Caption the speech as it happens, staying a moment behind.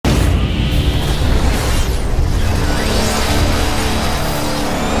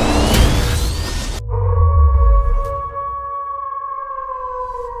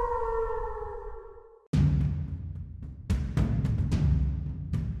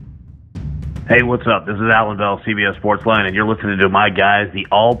Hey, what's up? This is Alan Bell, CBS Sports Line, and you're listening to my guys, the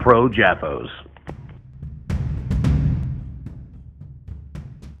All-Pro Jaffos.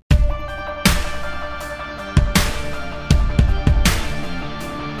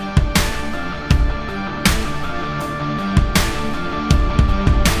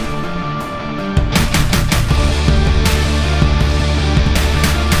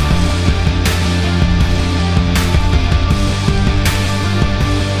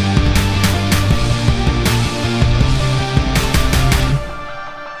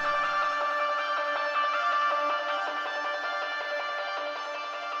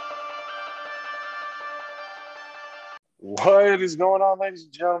 What is going on, ladies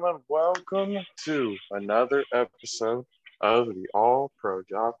and gentlemen? Welcome to another episode of the All-Pro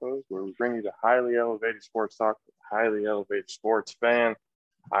Jaffos, where we bring you the highly elevated sports talk with a highly elevated sports fan.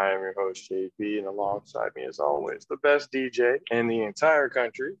 I am your host, JP, and alongside me, as always, the best DJ in the entire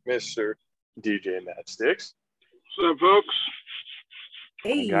country, Mr. DJ Matt Sticks. What's up, folks?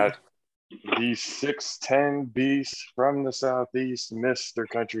 Hey. We got the 6'10" beast from the Southeast, Mr.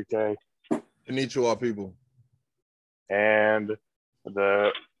 Country K. Konnichiwa, people. And the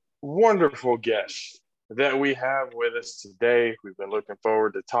wonderful guest that we have with us today. We've been looking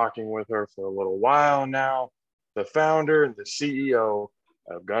forward to talking with her for a little while now. The founder and the CEO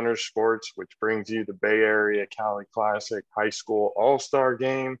of Gunner Sports, which brings you the Bay Area Cali Classic High School All-Star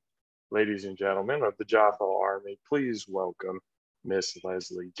Game. Ladies and gentlemen of the Jaffo Army, please welcome Miss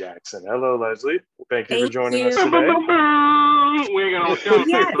Leslie Jackson. Hello, Leslie. Thank you for joining us today. We ain't got no sound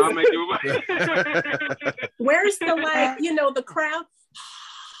effects, but I'll make you. Where's the the crowd?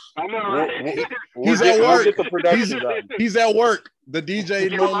 I know, right? He's at work. We'll get the production done. He's at work. The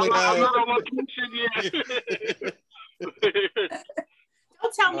DJ normally. I'm not on location yet.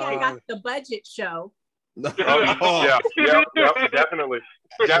 Don't tell me I got the budget show. Yeah, definitely.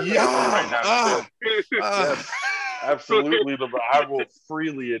 Definitely right now. Yes, absolutely. I will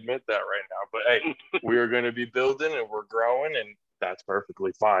freely admit that right now. But hey, we are going to be building and we're growing, and that's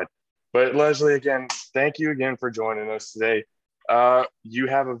perfectly fine. But Leslie, again, thank you again for joining us today. You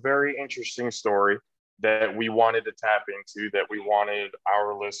have a very interesting story that we wanted to tap into, that we wanted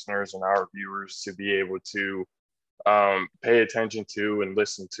our listeners and our viewers to be able to pay attention to and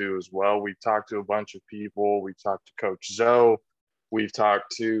listen to as well. We've talked to a bunch of people. We've talked to Coach Zoe. We've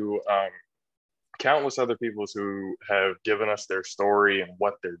talked to countless other people who have given us their story and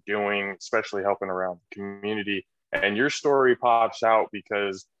what they're doing, especially helping around the community. And your story pops out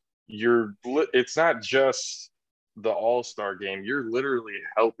because it's not just the All-Star game. You're literally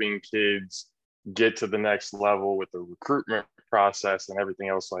helping kids get to the next level with the recruitment process and everything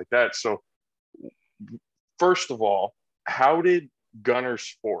else like that. So first of all, how did Gunner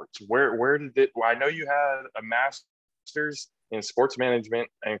Sports, where did it, I know you had a master's in sports management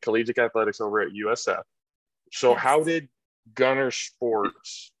and collegiate athletics over at USF. So how did Gunner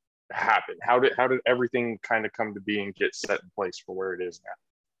Sports happen? How did everything kind of come to be and get set in place for where it is now?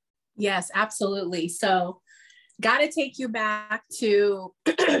 Yes, absolutely. So got to take you back to,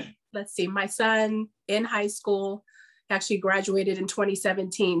 let's see, my son in high school actually graduated in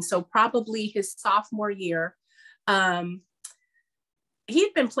 2017. So probably his sophomore year.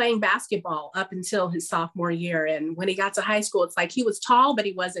 He'd been playing basketball up until his sophomore year. And when he got to high school, it's like he was tall, but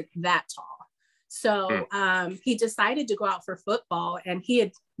he wasn't that tall. So he decided to go out for football, and he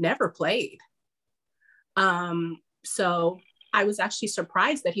had never played. So I was actually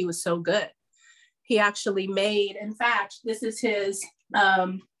surprised that he was so good. He actually made, in fact, this is his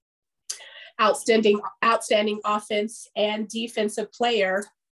outstanding offense and defensive player,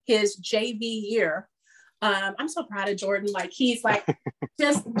 his JV year. I'm so proud of Jordan. Like, he's like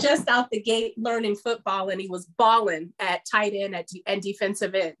just out the gate learning football, and he was balling at tight end and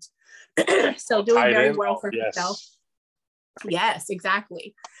defensive end. So doing very well for himself. Yes,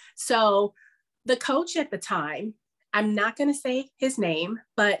 exactly. So the coach at the time, I'm not going to say his name,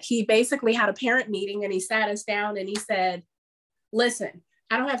 but he basically had a parent meeting, and he sat us down and he said, listen,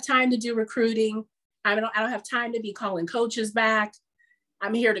 I don't have time to do recruiting. I don't have time to be calling coaches back.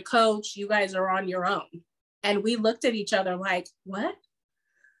 I'm here to coach. You guys are on your own. And we looked at each other like, what?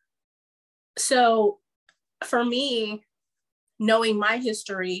 So for me, knowing my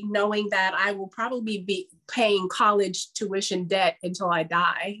history, knowing that I will probably be paying college tuition debt until I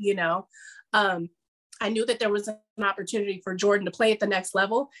die, I knew that there was an opportunity for Jordan to play at the next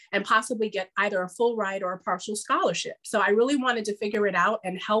level and possibly get either a full ride or a partial scholarship. So I really wanted to figure it out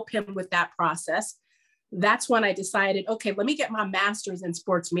and help him with that process. That's when I decided, okay, let me get my master's in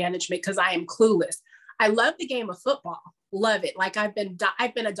sports management because I am clueless. I love the game of football. Love it. Like I've been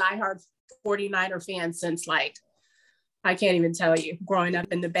a diehard 49er fan since like I can't even tell you, growing up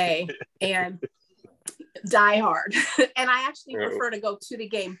in the Bay, and die hard. And I actually prefer to go to the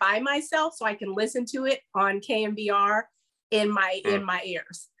game by myself so I can listen to it on KMBR in my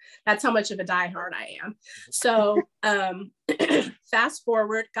ears. That's how much of a diehard I am. So fast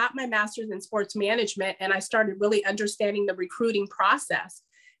forward, got my master's in sports management, and I started really understanding the recruiting process.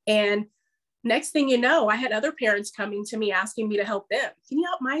 And next thing you know, I had other parents coming to me asking me to help them. Can you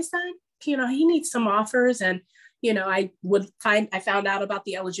help my son? You know, he needs some offers. And, you know, I found out about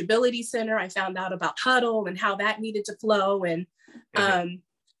the eligibility center. I found out about Huddle and how that needed to flow, and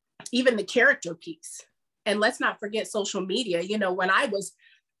even the character piece. And let's not forget social media. You know, when I was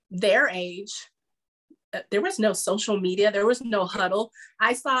their age, there was no social media. There was no Huddle.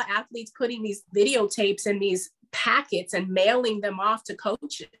 I saw athletes putting these videotapes in these packets and mailing them off to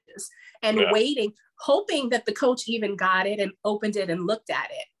coaches and waiting, hoping that the coach even got it and opened it and looked at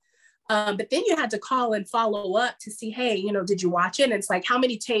it. But then you had to call and follow up to see, hey, you know, did you watch it? And it's like, how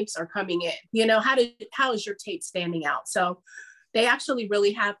many tapes are coming in? You know, how is your tape standing out? So they actually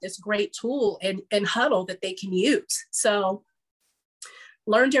really have this great tool in Huddle that they can use. So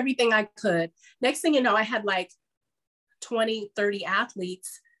learned everything I could. Next thing you know, I had like 20, 30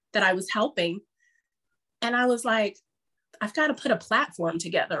 athletes that I was helping. And I was like, I've got to put a platform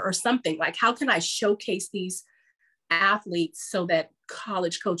together or something. Like, how can I showcase these athletes so that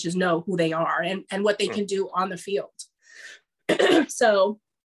college coaches know who they are and what they can do on the field? So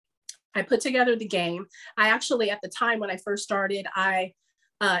I put together the game. I actually, at the time when I first started, I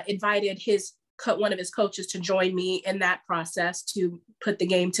invited one of his coaches to join me in that process to put the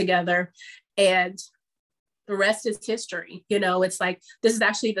game together. And the rest is history. You know, it's like, this is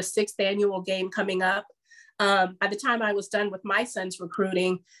actually the 6th annual game coming up. By the time I was done with my son's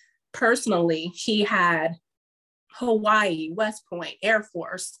recruiting, personally, he had Hawaii, West Point, Air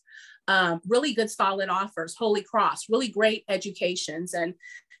Force, really good solid offers, Holy Cross, really great educations. And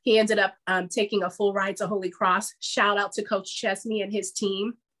he ended up taking a full ride to Holy Cross. Shout out to Coach Chesney and his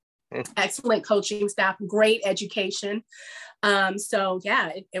team. Excellent coaching staff, great education. So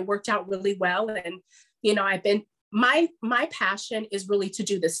yeah, it worked out really well. And, you know, my passion is really to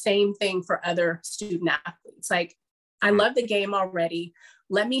do the same thing for other student athletes. Like, I love the game already.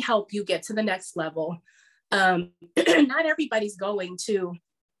 Let me help you get to the next level. Not everybody's going to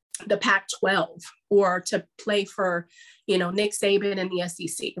the Pac-12 or to play for, you know, Nick Saban and the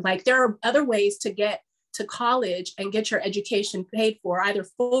SEC. Like, there are other ways to get to college and get your education paid for, either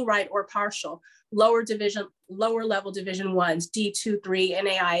full ride or partial, lower level division ones, D2, 3,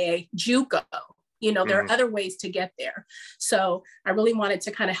 NAIA, JUCO. You know, there are other ways to get there. So I really wanted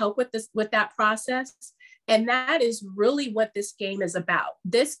to kind of help with that process. And that is really what this game is about.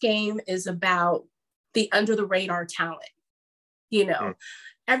 This game is about the under the radar talent. You know,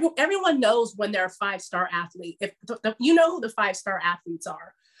 everyone knows when they're a 5-star athlete. If you know who the 5-star athletes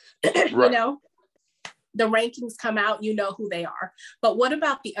are, you know, the rankings come out, you know who they are. But what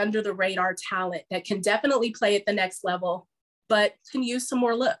about the under the radar talent that can definitely play at the next level, but can use some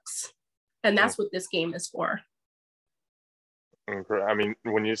more looks? And that's what this game is for. I mean,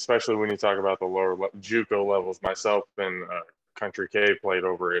 especially when you talk about the lower JUCO levels, myself and Country K played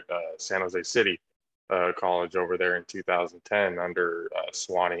over at San Jose City College over there in 2010 under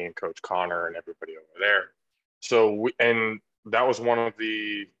Swanee and Coach Connor and everybody over there. So, and that was one of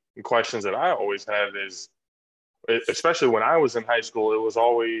the questions that I always had is, especially when I was in high school, it was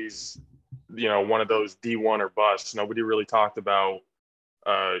always, you know, one of those D1 or bust. Nobody really talked about,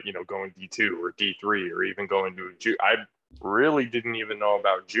 you know, going D2 or D3 or even going to I really didn't even know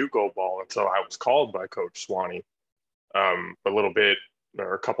about JUCO ball until I was called by Coach Swanee a little bit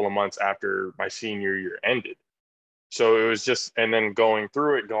or a couple of months after my senior year ended. So it was just, and then going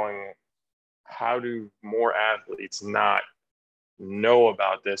through it, how do more athletes not know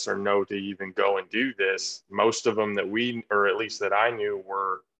about this or know to even go and do this? Most of them or at least that I knew,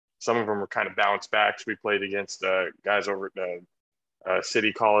 some of them were kind of bounce backs. We played against guys over at the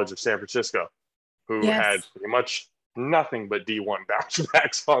City College of San Francisco who had pretty much nothing but D1 bounce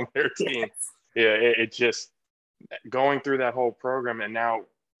backs on their team. Yeah, it just going through that whole program, and now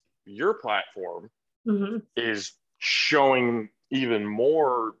your platform is showing even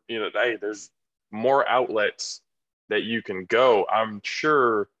more, you know, hey, there's more outlets that you can go. I'm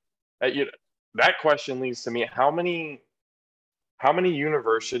sure that that question leads to me, how many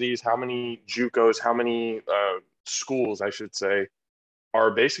universities, how many JUCOs, how many schools, I should say, are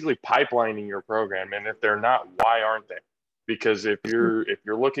basically pipelining your program? And if they're not, why aren't they? Because if you're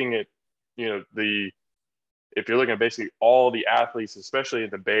looking at, you know, if you're looking at basically all the athletes, especially in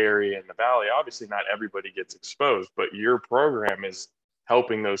the Bay Area and the Valley, obviously not everybody gets exposed, but your program is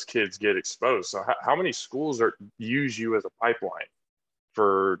helping those kids get exposed. So how many schools use you as a pipeline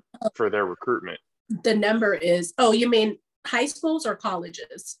for their recruitment? The number is, oh, you mean high schools or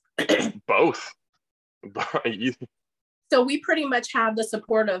colleges? Both. So we pretty much have the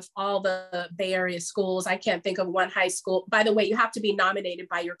support of all the Bay Area schools. I can't think of one high school. By the way, you have to be nominated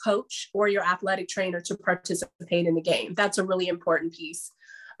by your coach or your athletic trainer to participate in the game. That's a really important piece.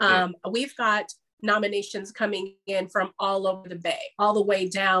 We've got nominations coming in from all over the Bay, all the way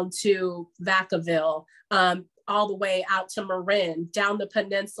down to Vacaville, all the way out to Marin, down the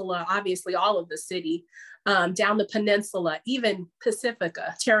peninsula, obviously all of the city, down the peninsula, even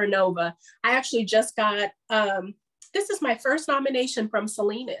Pacifica, Terra Nova. I actually just got, this is my first nomination from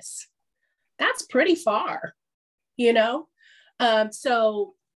Salinas. That's pretty far, you know?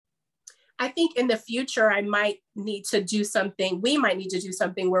 So I think in the future, I might need to do something. We might need to do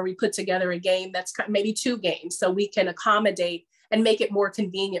something where we put together a game that's maybe 2 games so we can accommodate and make it more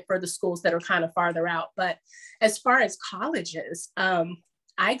convenient for the schools that are kind of farther out. But as far as colleges, I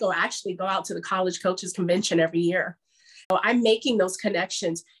actually go out to the college coaches convention every year. So I'm making those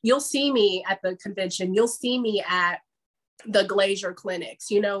connections. You'll see me at the convention. You'll see me at the Glacier clinics.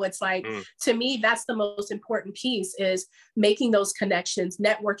 You know, it's like, to me, that's the most important piece, is making those connections,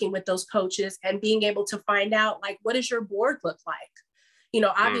 networking with those coaches, and being able to find out, like, what does your board look like? You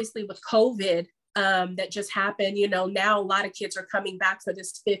know, obviously with COVID, that just happened, you know, now a lot of kids are coming back for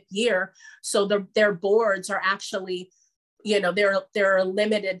this 5th year. So their boards are actually, you know, there's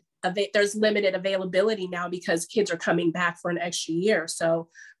limited availability now because kids are coming back for an extra year. So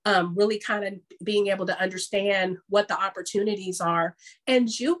really kind of being able to understand what the opportunities are. And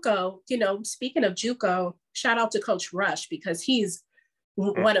JUCO, you know, speaking of JUCO, shout out to Coach Rush, because he's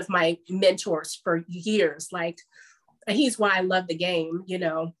one of my mentors for years. Like, he's why I love the game, you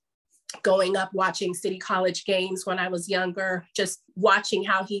know. Going up, watching City College games when I was younger, just watching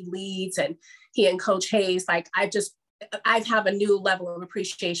how he leads, and he and Coach Hayes, like, I have a new level of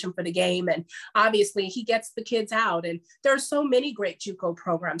appreciation for the game. And obviously he gets the kids out, and there are so many great JUCO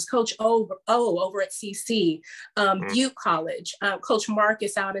programs. Coach O over at CC, Butte College, Coach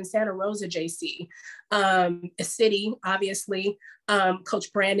Marcus out in Santa Rosa JC, City, obviously,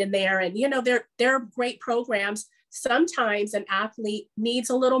 Coach Brandon there. And, you know, they're great programs. Sometimes an athlete needs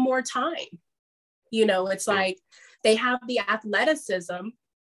a little more time. You know, it's like they have the athleticism,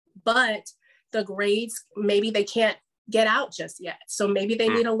 but the grades, maybe they can't get out just yet. So maybe they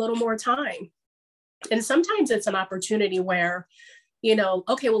need a little more time. And sometimes it's an opportunity where, you know,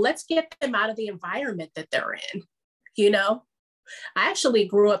 okay, well, let's get them out of the environment that they're in. You know, I actually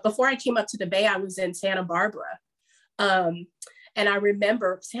grew up, before I came up to the Bay, I was in Santa Barbara. And I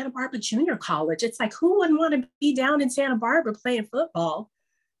remember Santa Barbara Junior College. It's like, who wouldn't want to be down in Santa Barbara playing football?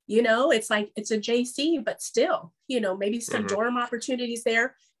 You know, it's like, it's a JC, but still, you know, maybe some dorm opportunities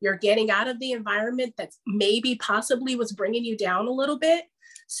there. You're getting out of the environment that maybe possibly was bringing you down a little bit.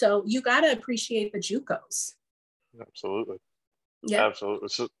 So you got to appreciate the JUCOs. Absolutely. Yeah, absolutely.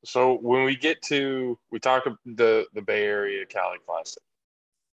 So when we talk about the Bay Area Cali Classic.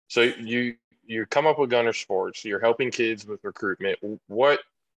 So you come up with Gunner Sports, you're helping kids with recruitment. What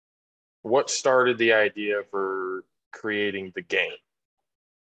started the idea for creating the game?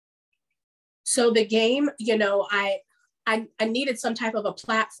 So the game, you know, I needed some type of a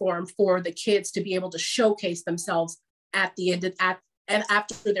platform for the kids to be able to showcase themselves at the end and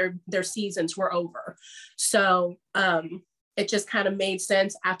after their seasons were over. So it just kind of made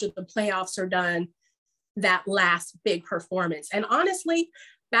sense after the playoffs are done, that last big performance. And honestly,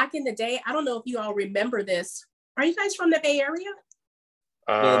 back in the day, I don't know if you all remember this. Are you guys from the Bay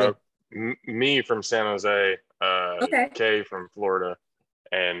Area? Me from San Jose, okay. Kay from Florida,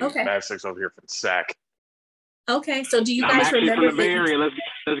 and Matt Six over here from SAC. Okay, so do you I'm guys remember from the Bay Area? Let's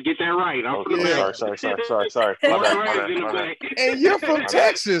get that right. Sorry. My bad. And you're from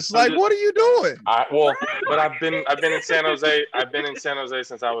Texas. Like, what are you doing? But I've been in San Jose. I've been in San Jose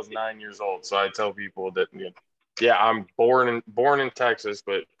since I was 9 years old. So I tell people that, you know, yeah, I'm born in Texas,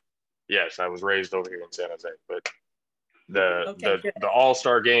 but yes, I was raised over here in San Jose. But the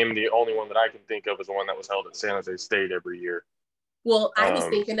All-Star game, the only one that I can think of is the one that was held at San Jose State every year. Well, I was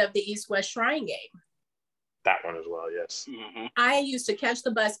thinking of the East-West Shrine game. That one as well, yes. Mm-hmm. I used to catch the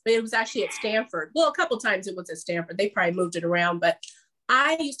bus, but it was actually at Stanford. Well, a couple times it was at Stanford. They probably moved it around, but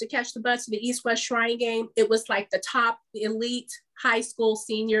I used to catch the bus to the East-West Shrine game. It was like the top elite high school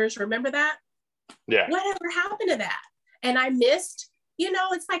seniors. Remember that? Yeah. Whatever happened to that? And I missed, you know,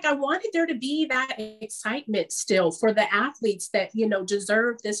 it's like I wanted there to be that excitement still for the athletes that, you know,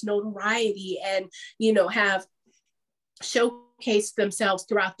 deserve this notoriety and, you know, have showcased themselves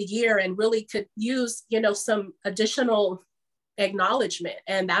throughout the year and really could use, you know, some additional acknowledgement.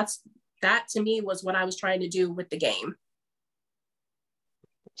 And that to me was what I was trying to do with the game.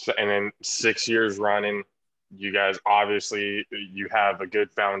 So, and then 6 years running, you guys obviously you have a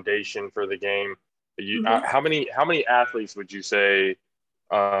good foundation for the game. How many athletes would you say,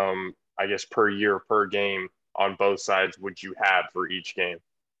 I guess per year, per game on both sides would you have for each game?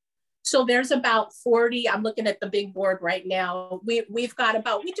 So there's about 40. I'm looking at the big board right now. We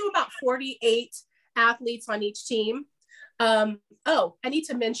do about 48 athletes on each team. I need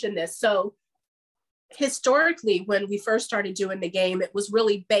to mention this. So historically, when we first started doing the game, it was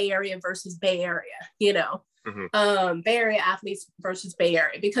really Bay Area versus Bay Area, Bay Area athletes versus Bay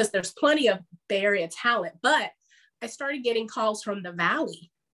Area, because there's plenty of Bay Area talent. But I started getting calls from the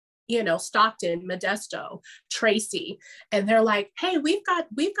Valley, Stockton, Modesto, Tracy, and they're like, hey, we've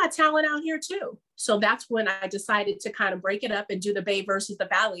got talent out here too. So that's when I decided to kind of break it up and do the Bay versus the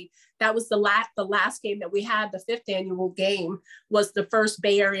Valley. That was the last game that we had. The 5th annual game was the first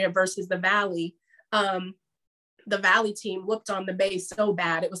Bay Area versus the Valley. The Valley team whooped on the Bay so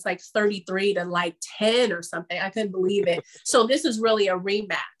bad. It was like 33 to like 10 or something. I couldn't believe it. So this is really a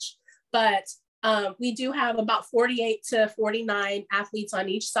rematch. But we do have about 48 to 49 athletes on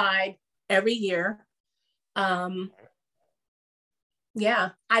each side every year. I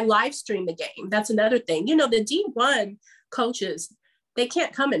live stream the game. That's another thing. The D1 coaches, they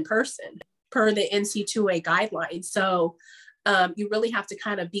can't come in person per the NC2A guidelines. So you really have to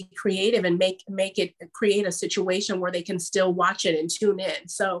kind of be creative and create a situation where they can still watch it and tune in.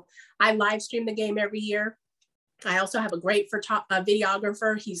 So I live stream the game every year. I also have a great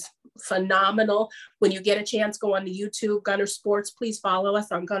videographer. He's phenomenal. When you get a chance, go on the YouTube, Gunner Sports. Please follow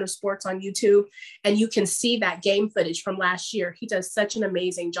us on Gunner Sports on YouTube. And you can see that game footage from last year. He does such an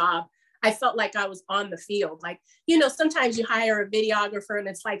amazing job. I felt like I was on the field. Like, sometimes you hire a videographer and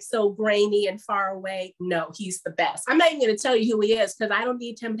it's like so grainy and far away. No, he's the best. I'm not even going to tell you who he is because I don't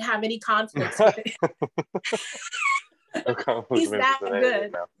need him to have any conflicts with it. He's that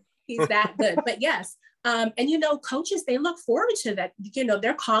good. He's that good. But yes. And coaches, they look forward to that.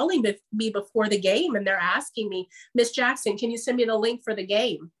 They're calling me before the game and they're asking me, Miss Jackson, can you send me the link for the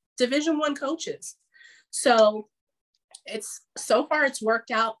game? Division I coaches. So so far it's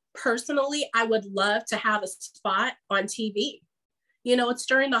worked out. Personally, I would love to have a spot on TV. It's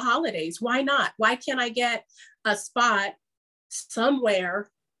during the holidays. Why not? Why can't I get a spot somewhere,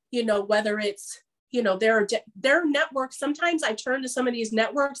 whether it's, there are networks. Sometimes I turn to some of these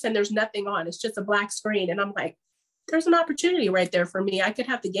networks and there's nothing on. It's just a black screen. And I'm like, there's an opportunity right there for me. I could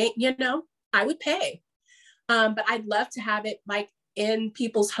have the game, I would pay. But I'd love to have it like in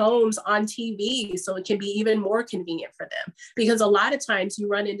people's homes on TV so it can be even more convenient for them. Because a lot of times you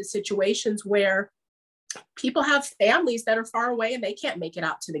run into situations where people have families that are far away and they can't make it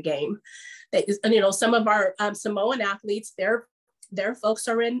out to the game. Some of our Samoan athletes, their folks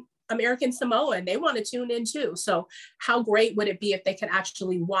are in American Samoa and they want to tune in too. So how great would it be if they could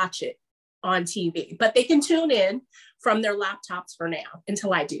actually watch it on TV? But they can tune in from their laptops for now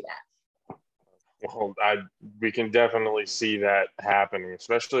until I do that. Well, we can definitely see that happening,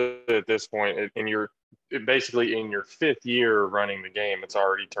 especially at this point basically in your 5th year running the game. It's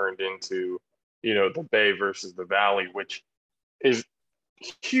already turned into, the Bay versus the Valley, which is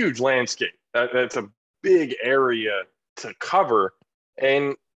huge landscape. That's a big area to cover.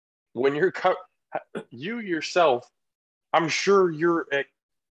 And when you yourself, I'm sure you're at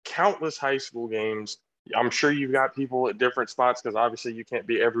countless high school games. I'm sure you've got people at different spots because obviously you can't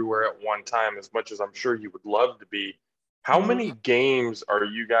be everywhere at one time as much as I'm sure you would love to be. How many games are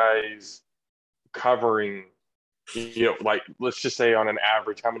you guys covering? Like let's just say on an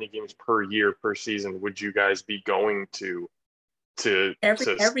average, how many games per year, per season would you guys be going to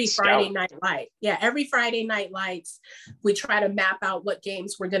every Friday night light? Yeah, every Friday night lights, we try to map out what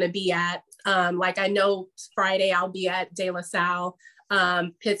games we're going to be at. Like I know Friday I'll be at De La Salle.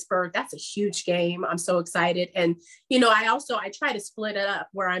 Pittsburgh, that's a huge game. I'm so excited. And, I try to split it up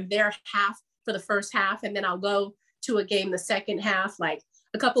where I'm there half for the first half, and then I'll go to a game the second half. Like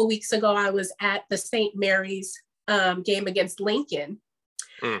a couple of weeks ago, I was at the St. Mary's game against Lincoln.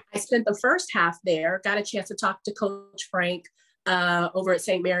 I spent the first half there, got a chance to talk to Coach Frank over at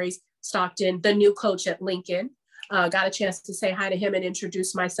St. Mary's Stockton, the new coach at Lincoln. Got a chance to say hi to him and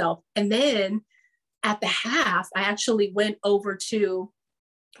introduce myself. And then at the half, I actually went over to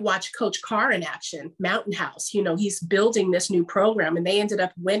watch Coach Carr in action, Mountain House. He's building this new program and they ended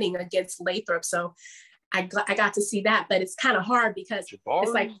up winning against Lathrop. So I got to see that, but it's kind of hard because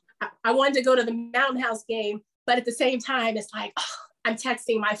it's like, I wanted to go to the Mountain House game, but at the same time, it's like, I'm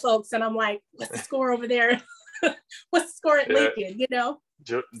texting my folks and I'm like, what's the score over there? What's the score at Lincoln,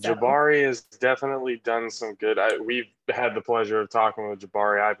 Jabari has definitely done some good. We've had the pleasure of talking with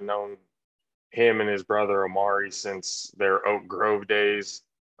Jabari. I've known him and his brother Amari since their Oak Grove days.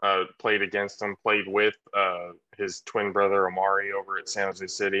 Played against him, played with his twin brother Amari over at San Jose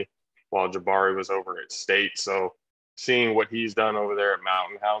City, while Jabari was over at State. So seeing what he's done over there at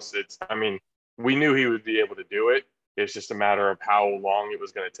Mountain House, we knew he would be able to do it. It's just a matter of how long it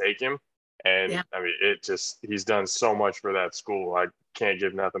was going to take him. And yeah. He's done so much for that school. I can't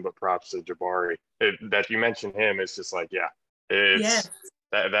give nothing but props to Jabari. That you mentioned him, it's just like,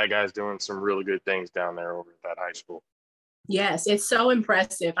 that guy's doing some really good things down there over at that high school. Yes, it's so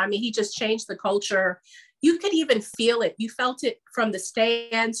impressive. I mean, he just changed the culture. You could even feel it. You felt it from the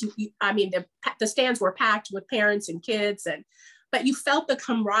stands. The stands were packed with parents and kids, but you felt the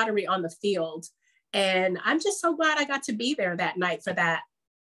camaraderie on the field. And I'm just so glad I got to be there that night for that.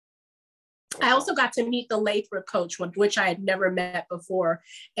 I also got to meet the Lathrop coach, which I had never met before.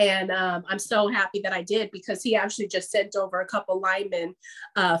 And I'm so happy that I did, because he actually just sent over a couple linemen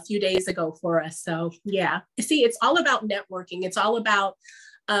a few days ago for us. So, yeah. See, it's all about networking. It's all about,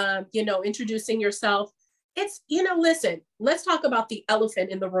 introducing yourself. It's, listen, let's talk about the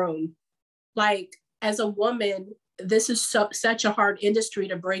elephant in the room. Like, as a woman, this is such a hard industry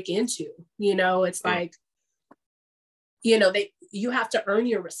to break into. It's like, you have to earn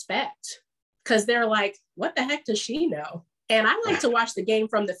your respect. Because they're like, what the heck does she know? And I like to watch the game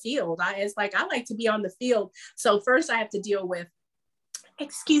from the field. I like to be on the field. So first I have to deal with,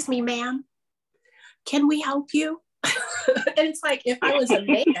 excuse me, ma'am, can we help you? And it's like, if I was a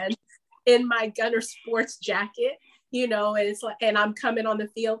man in my Gunner Sports jacket, and it's like, and I'm coming on the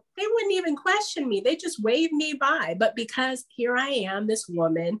field, they wouldn't even question me. They just wave me by. But because here I am, this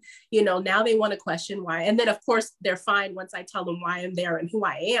woman, now they want to question why. And then of course they're fine once I tell them why I'm there and who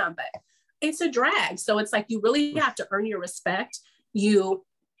I am. But it's a drag. So it's like, you really have to earn your respect. You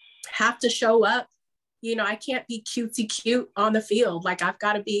have to show up. I can't be cutesy cute on the field. Like, I've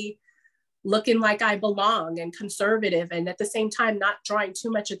got to be looking like I belong and conservative, and at the same time, not drawing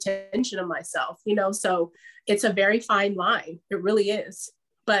too much attention to myself, so it's a very fine line. It really is.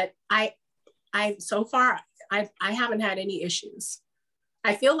 But I so far, I haven't had any issues.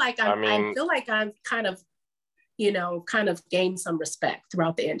 I feel like I've kind of gained some respect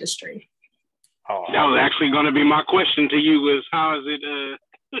throughout the industry. That was actually going to be my question to you, is how is it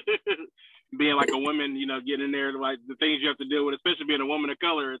being like a woman, getting in there, like the things you have to deal with, especially being a woman of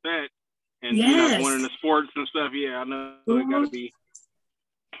color at that, and going into sports and stuff. Yeah, I know it got to be.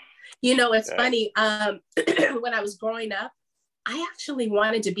 It's funny. When I was growing up, I actually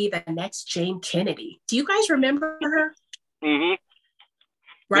wanted to be the next Jane Kennedy. Do you guys remember her? Mm-hmm.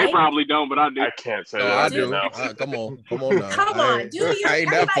 Right? They probably don't, but I do. I can't say that. I do. No. Come on now. Come on, do you?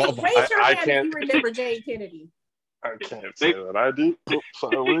 Everybody, raise your hand if you remember Jane Kennedy. I can't say that I do. What,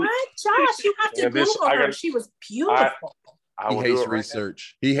 Josh? You have to Google her. She was beautiful. He hates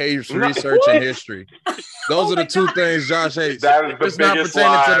research. He hates research and history. Those are the two things Josh hates. If it's not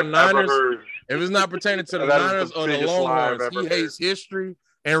pertaining to the Niners, if it's not pertaining to the Niners or the Longhorns, he hates history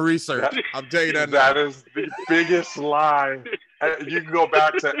and research. I'll tell you that. That is the biggest lie. You can go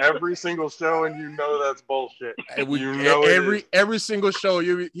back to every single show and that's bullshit. Every single show,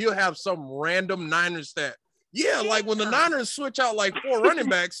 you'll have some random Niners stat. Yeah, like when the Niners switch out like 4 running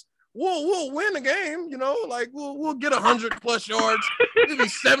backs, we'll win the game. We'll get 100+ yards. It'll be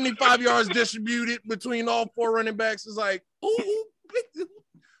 75 yards distributed between all 4 running backs. It's like, who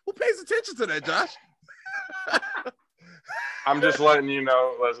pays attention to that, Josh? I'm just letting you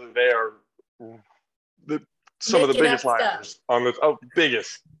know, Leslie, they are some of the biggest liars on this. Oh,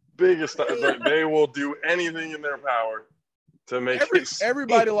 biggest. They will do anything in their power to make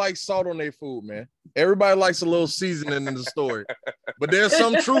everybody likes salt on their food, man. Everybody likes a little seasoning in the story. But there's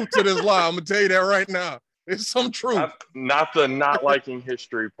some truth to this lie. I'm gonna tell you that right now. There's some truth. Not the not liking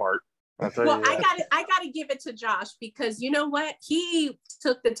history part. I gotta give it to Josh, because you know what? He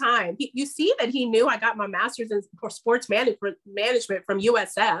took the time. You see that he knew I got my master's in sports management from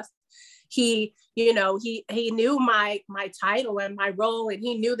USF. He knew my title and my role, and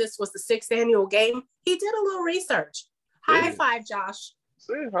he knew this was the 6th annual game. He did a little research. High five, Josh.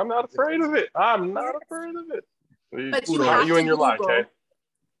 See, I'm not afraid of it. But you in your life, okay?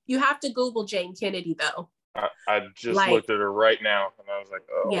 You have to Google Jane Kennedy, though. I just looked at her right now, and I was like,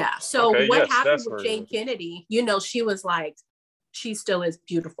 oh. Yeah. So okay, what happened with Jane Kennedy? She was like, she still is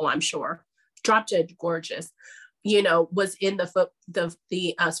beautiful, I'm sure. Drop dead gorgeous. Was in the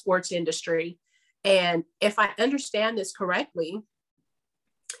sports industry, and if I understand this correctly,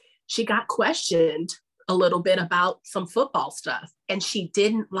 she got questioned a little bit about some football stuff, and she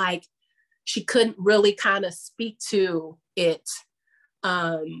couldn't really kind of speak to it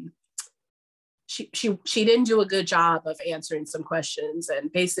she didn't do a good job of answering some questions,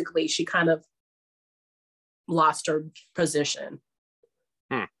 and basically she kind of lost her position.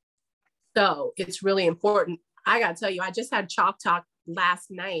 So it's really important. I got to tell you, I just had chalk talk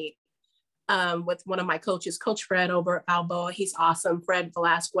last night with one of my coaches, Coach Fred over at Balboa. He's awesome, Fred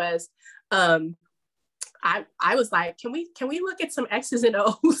Velasquez. I was like, can we look at some X's and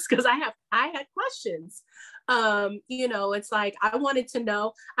O's? Because I had questions. It's like I wanted to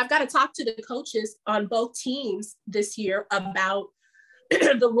know. I've got to talk to the coaches on both teams this year about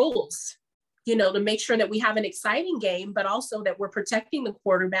the rules, to make sure that we have an exciting game, but also that we're protecting the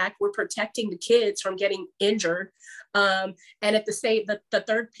quarterback, we're protecting the kids from getting injured. And at the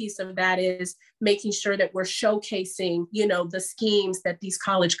third piece of that is making sure that we're showcasing, the schemes that these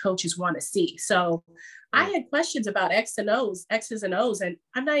college coaches want to see. So I had questions about X's and O's, and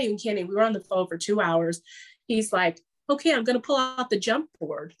I'm not even kidding. We were on the phone for 2 hours. He's like, okay, I'm going to pull out the jump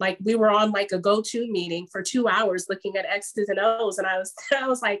board. Like we were on like a go-to meeting for 2 hours looking at X's and O's. And I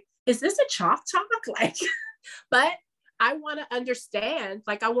was like, is this a chalk talk? Like, but I want to understand,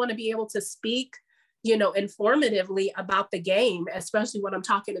 like, I want to be able to speak, informatively about the game, especially when I'm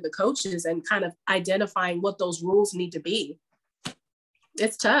talking to the coaches and kind of identifying what those rules need to be.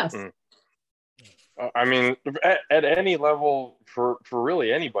 It's tough. I mean, at any level for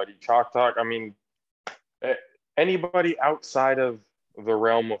really anybody, chalk talk, I mean, anybody outside of the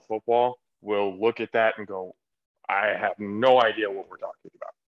realm of football will look at that and go, I have no idea what we're talking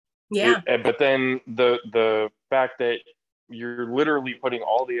about. Yeah. But then the fact that you're literally putting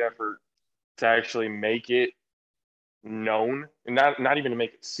all the effort to actually make it known, and not even to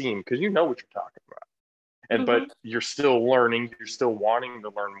make it seem, because you know what you're talking about. And but you're still learning, you're still wanting to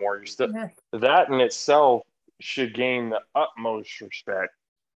learn more. You're still that in itself should gain the utmost respect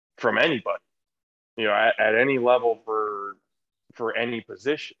from anybody, at any level for any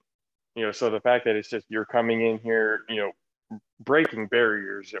position. So the fact that it's just you're coming in here, breaking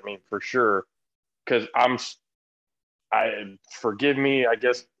barriers, I mean, for sure. Because forgive me, I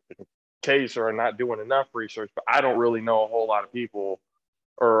guess, in case or I'm not doing enough research, but I don't really know a whole lot of people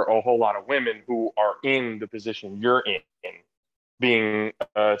or a whole lot of women who are in the position you're in being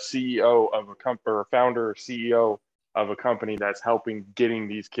a CEO of a company or a founder or CEO of a company that's helping getting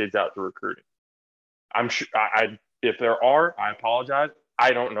these kids out to recruiting. I'm sure if there are, I apologize.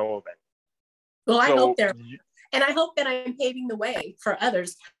 I don't know of any. Well, I hope there, and I hope that I'm paving the way for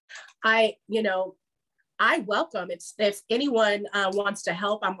others. I welcome if anyone wants to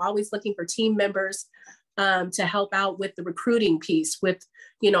help. I'm always looking for team members to help out with the recruiting piece, with,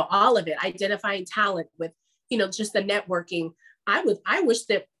 all of it, identifying talent, with, just the networking. I wish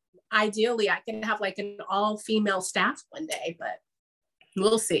that ideally I can have like an all-female staff one day, but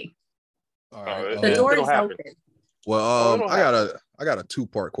we'll see. All right. The door is open. Well, I got a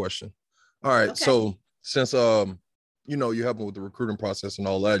 2-part question. All right. Okay. So since, you help me with the recruiting process and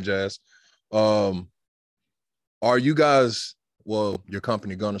all that jazz, are you guys, your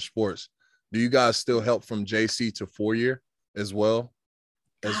company, Gunner Sports, do you guys still help from JC to 4-year as well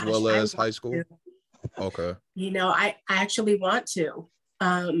as high school? To. Okay. I actually want to.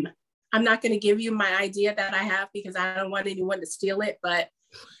 I'm not going to give you my idea that I have because I don't want anyone to steal it, but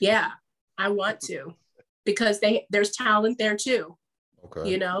yeah, I want to, because there's talent there too.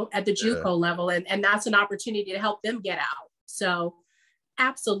 Okay. At the JUCO level, and that's an opportunity to help them get out. So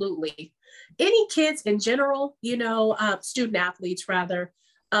absolutely. Any kids in general, student athletes rather,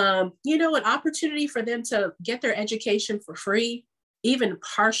 an opportunity for them to get their education for free, even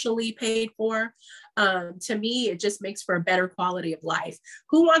partially paid for. To me, it just makes for a better quality of life.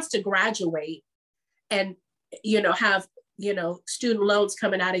 Who wants to graduate and, have, student loans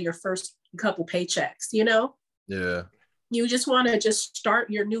coming out of your first couple paychecks, Yeah. You just want to just start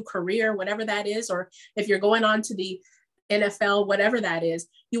your new career, whatever that is, or if you're going on to the NFL, whatever that is,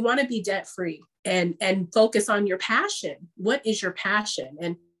 you want to be debt free and focus on your passion. What is your passion?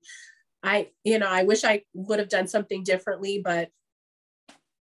 And I wish I would have done something differently, but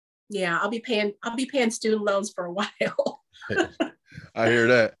yeah, I'll be paying student loans for a while. I hear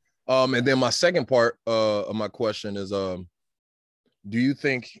that. And then my second part of my question is, do you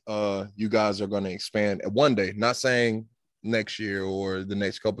think you guys are going to expand one day? Not saying next year or the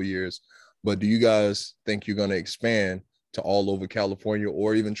next couple of years, but do you guys think you're going to expand to all over California,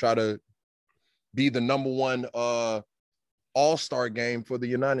 or even try to be the number one all-star game for the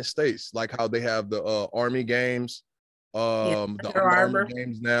United States, like how they have the Army games, the Under Armour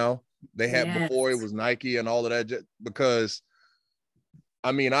games now. They had before, it was Nike and all of that, because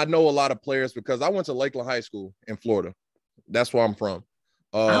I mean, I know a lot of players because I went to Lakeland High School in Florida. That's where I'm from.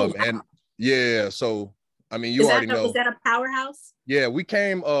 Wow. And yeah, so I mean, you already know. Was that a powerhouse? Yeah, we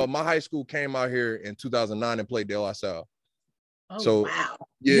came. My high school came out here in 2009 and played De La Salle. Oh, so, wow.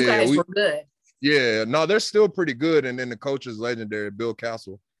 Yeah, you guys were good. Yeah, no, they're still pretty good. And then the coach is legendary, Bill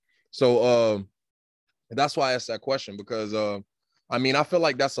Castle. So that's why I asked that question, because I mean, I feel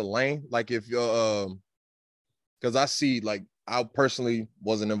like that's a lane. Like if you're because I see, like, I personally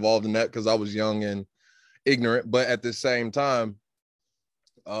wasn't involved in that because I was young and ignorant, but at the same time,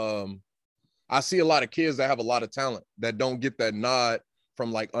 I see a lot of kids that have a lot of talent that don't get that nod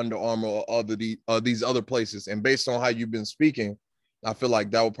from like Under Armour or these other places. And based on how you've been speaking, I feel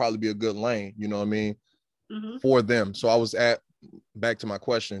like that would probably be a good lane, you know what I mean, for them. So I was back to my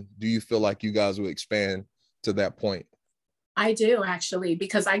question. Do you feel like you guys will expand to that point? I do, actually,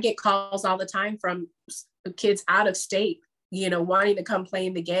 because I get calls all the time from kids out of state, you know, wanting to come play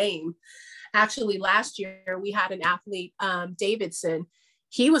in the game. Actually, last year we had an athlete, Davidson.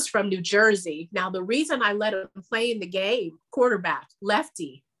 He was from New Jersey. Now, the reason I let him play in the game, quarterback,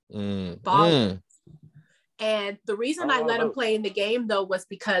 lefty, baller. And the reason I let him play in the game, though, was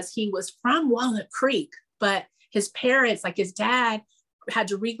because he was from Walnut Creek, but his parents, like his dad, had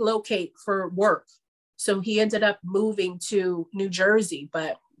to relocate for work. So he ended up moving to New Jersey,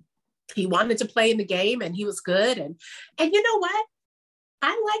 but he wanted to play in the game and he was good. And you know what?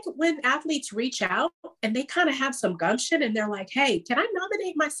 I like when athletes reach out and they kind of have some gumption and they're like, hey, can I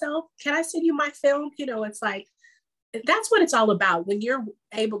nominate myself? Can I send you my film? You know, it's like, that's what it's all about. When you're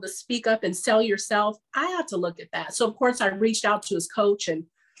able to speak up and sell yourself, I have to look at that. So of course I reached out to his coach and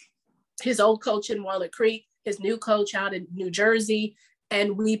his old coach in Walnut Creek, his new coach out in New Jersey,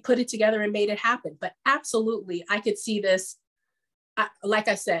 and we put it together and made it happen. But absolutely, I could see this, like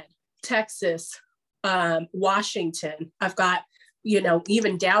I said, Texas, Washington. I've got, you know,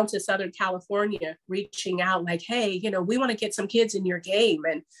 even down to Southern California, reaching out like, hey, you know, we want to get some kids in your game.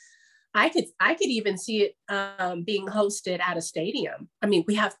 And I could even see it being hosted at a stadium. I mean,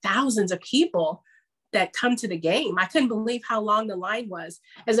 we have thousands of people that come to the game. I couldn't believe how long the line was.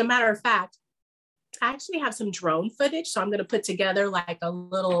 As a matter of fact, I actually have some drone footage. So I'm going to put together like a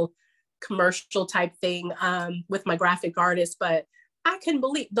little commercial type thing with my graphic artist. But I couldn't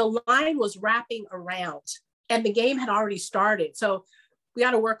believe the line was wrapping around and the game had already started. So we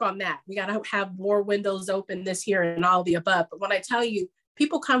got to work on that. We got to have more windows open this year and all the above. But when I tell you,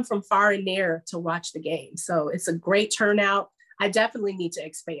 people come from far and near to watch the game. So it's a great turnout. I definitely need to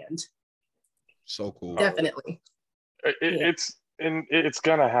expand. So cool. Definitely. It's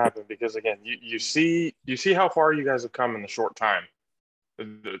gonna happen because again, you see how far you guys have come in the short time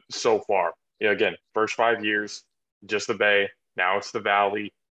so far. You know, again, first 5 years, just the Bay. Now it's the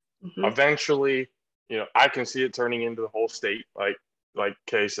Valley. Eventually, you know, I can see it turning into the whole state, like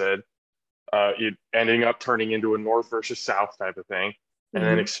Kay said, it ending up turning into a North versus South type of thing, and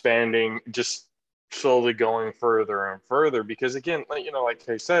then expanding, just slowly going further and further. Because again, like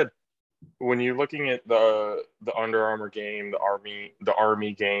Kay said, when you're looking at the Under Armour game, the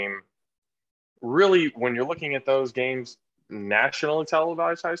Army game, really, when you're looking at those games, nationally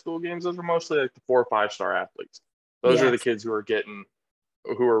televised high school games, those are mostly like the 4 or 5 star athletes. Those are the kids who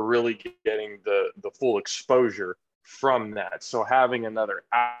are really getting the full exposure from that. So having another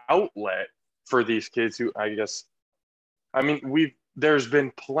outlet for these kids who, there's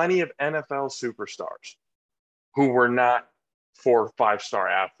been plenty of NFL superstars who were not 4 or 5 star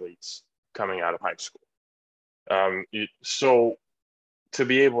athletes coming out of high school. So to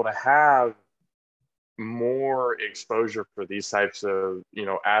be able to have more exposure for these types of, you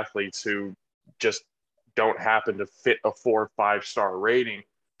know, athletes who just don't happen to fit a 4 or 5 star rating,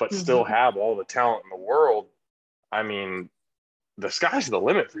 but still have all the talent in the world. I mean, the sky's the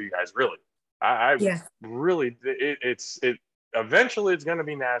limit for you guys, really. Really, eventually it's going to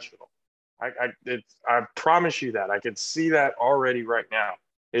be national. I promise you that. I can see that already right now.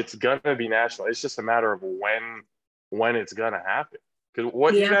 It's going to be national. It's just a matter of when it's going to happen. Because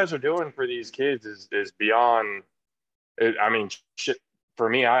what you guys are doing for these kids is beyond. Shit. For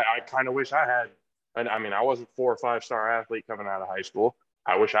me, I kind of wish I had. And I mean, I wasn't 4 or 5 star athlete coming out of high school.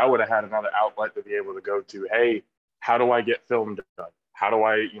 I wish I would have had another outlet to be able to go to. Hey, how do I get film done? How do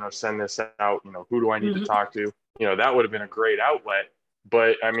I, send this out? Who do I need to talk to? That would have been a great outlet.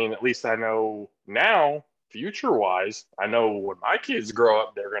 But I mean, at least I know now, future wise, I know when my kids grow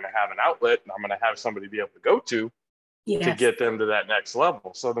up, they're going to have an outlet and I'm going to have somebody to be able to go to get them to that next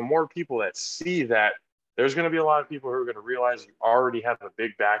level. So the more people that see that, there's going to be a lot of people who are going to realize you already have a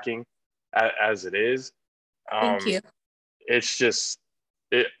big backing as it is. Thank you. It's just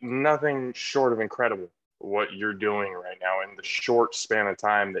nothing short of incredible what you're doing right now in the short span of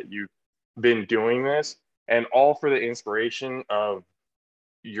time that you've been doing this, and all for the inspiration of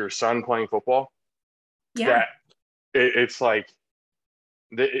your son playing football. that it's like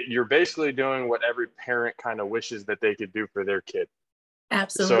you're basically doing what every parent kind of wishes that they could do for their kid.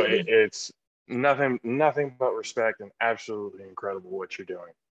 Absolutely. So it's nothing but respect, and absolutely incredible what you're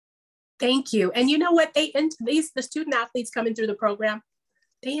doing. Thank you. And you know what? The student athletes coming through the program,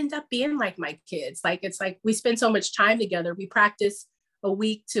 they end up being like my kids. Like, it's like we spend so much time together. We practice a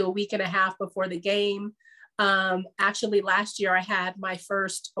week to a week and a half before the game. Actually, last year I had my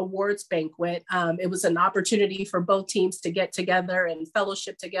first awards banquet. It was an opportunity for both teams to get together and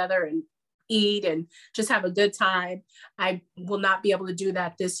fellowship together and eat and just have a good time. I will not be able to do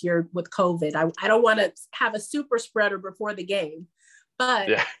that this year with COVID. I don't want to have a super spreader before the game, but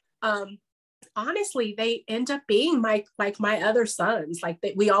honestly, they end up being my other sons. Like,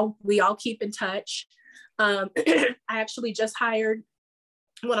 we all keep in touch. I actually just hired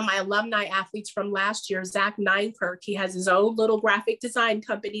one of my alumni athletes from last year, Zach Ninekirk. He has his own little graphic design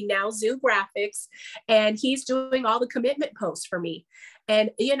company now, Zoo Graphics, and he's doing all the commitment posts for me.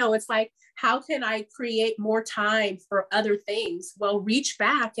 And, it's like, how can I create more time for other things? Well, reach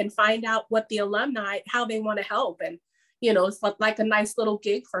back and find out what the alumni, how they want to help. And, it's like a nice little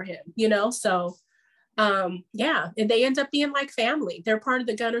gig for him, so and they end up being like family. They're part of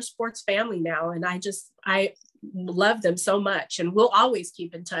the Gunner Sports family now. And I love them so much, and we'll always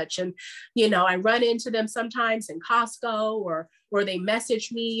keep in touch. And, I run into them sometimes in Costco or they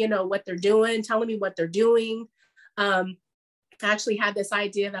message me, what they're doing, telling me what they're doing. I actually had this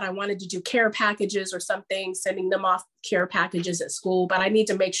idea that I wanted to do care packages or something, sending them off care packages at school, but I need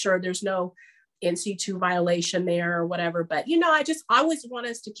to make sure there's no NC2 violation there or whatever. But, I always want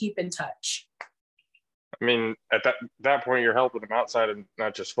us to keep in touch. I mean, at that point, you're helping them outside of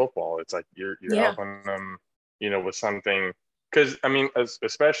not just football. It's like you're helping them, with something. Because, I mean,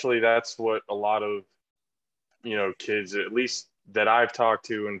 especially that's what a lot of, kids, at least that I've talked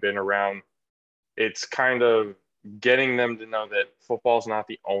to and been around, it's kind of getting them to know that football's not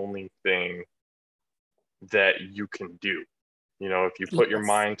the only thing that you can do. If you put your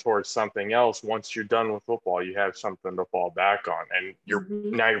mind towards something else, once you're done with football, you have something to fall back on. And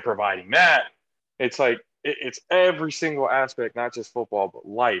now you're providing that. It's like, it's every single aspect, not just football, but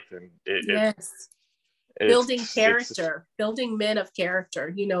life. And building character, building men of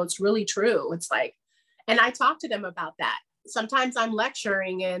character, it's really true. It's like, and I talk to them about that. Sometimes I'm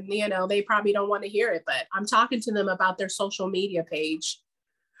lecturing and, they probably don't want to hear it, but I'm talking to them about their social media page.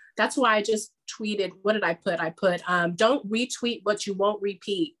 That's why I just tweeted, what did I put? I put, don't retweet what you won't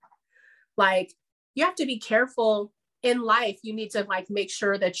repeat. Like, you have to be careful in life. You need to make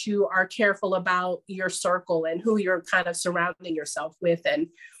sure that you are careful about your circle and who you're kind of surrounding yourself with and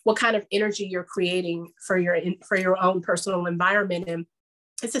what kind of energy you're creating for your own personal environment. And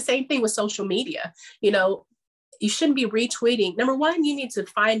it's the same thing with social media. You shouldn't be retweeting. Number one, you need to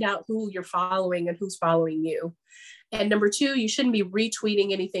find out who you're following and who's following you. And number two, you shouldn't be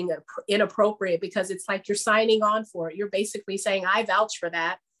retweeting anything inappropriate, because it's like you're signing on for it. You're basically saying, I vouch for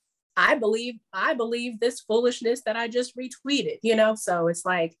that. I believe this foolishness that I just retweeted, So it's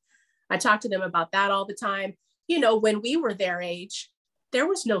like, I talk to them about that all the time. When we were their age, there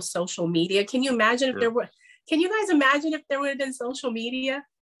was no social media. Can you imagine can you guys imagine if there would have been social media?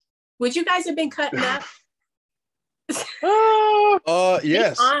 Would you guys have been cutting up?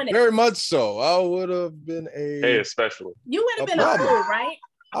 Yes, very much so. I would have been especially. You would have been a fool, right?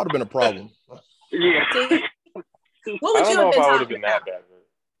 I would have been a problem. Yeah. See? What would you have been talking about? That bad.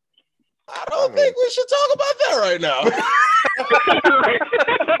 I don't think we should talk about that right now.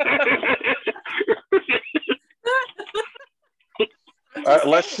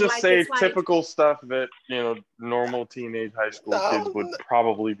 Let's just say typical stuff that normal teenage high school kids would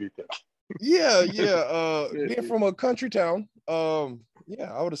probably be thinking. Yeah. Being from a country town, I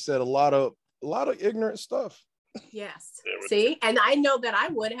would have said a lot of ignorant stuff. Yes. See, and I know that I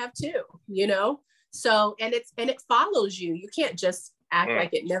would have too. So and it follows you. You can't just act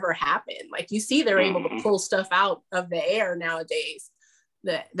like it never happened. Like, you see, they're able to pull stuff out of the air nowadays.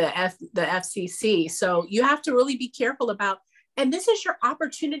 The FCC. So you have to really be careful about. And this is your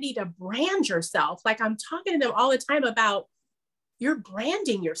opportunity to brand yourself. Like, I'm talking to them all the time about. You're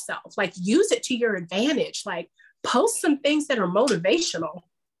branding yourself, like, use it to your advantage, like, post some things that are motivational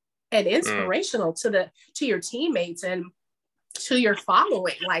and inspirational to your teammates and to your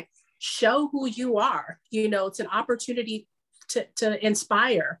following, like, show who you are. It's an opportunity to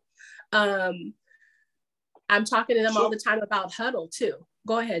inspire. I'm talking to them all the time about huddle too.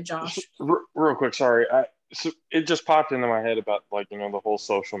 Go ahead, Josh. Real quick. Sorry. So it just popped into my head about the whole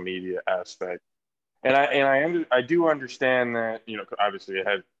social media aspect. And I do understand that, obviously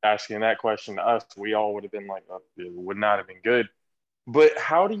asking that question to us, we all would have been like, it would not have been good. But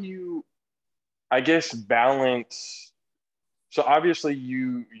how do you I guess balance. So obviously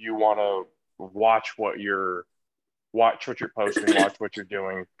you want to watch what you're posting, watch what you're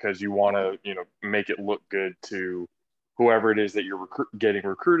doing, because you want to, make it look good to whoever it is that you're getting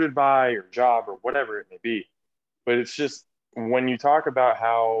recruited by, or job, or whatever it may be. But it's just when you talk about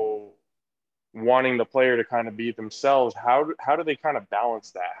how wanting the player to kind of be themselves, how do they kind of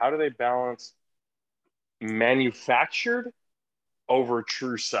balance that? How do they balance manufactured over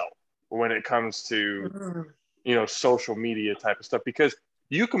true self when it comes to, social media type of stuff? Because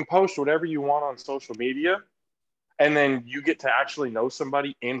you can post whatever you want on social media, and then you get to actually know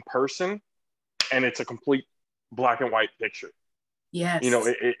somebody in person, and it's a complete black and white picture. Yes.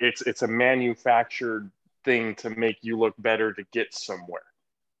 It's a manufactured thing to make you look better to get somewhere.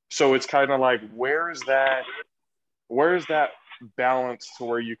 So it's kind of like, where is that balance to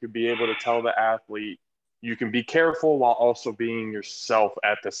where you could be able to tell the athlete you can be careful while also being yourself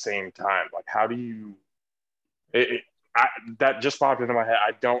at the same time? Like, how do you that just popped into my head.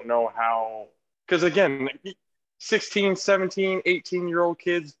 I don't know how, because again, 16, 17, 18-year-old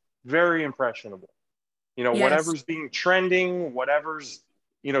kids, very impressionable. Yes. Whatever's being trending, whatever's,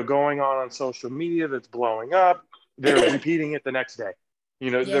 going on social media that's blowing up, they're repeating it the next day,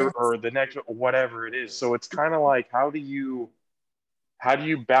 yes. Or the next, whatever it is. So it's kind of like, how do you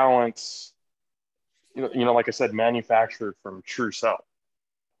balance, like I said, manufactured from true self?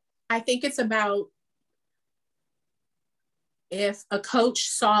 I think it's about, if a coach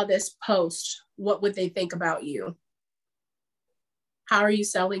saw this post, what would they think about you? How are you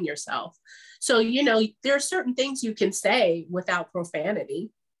selling yourself? So, there are certain things you can say without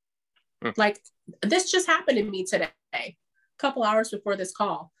profanity. Like, this just happened to me today, a couple hours before this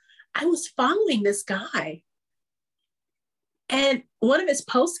call. I was following this guy, and one of his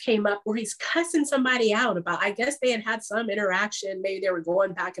posts came up where he's cussing somebody out about, I guess they had some interaction. Maybe they were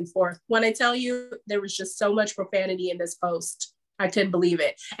going back and forth. When I tell you, there was just so much profanity in this post. I couldn't believe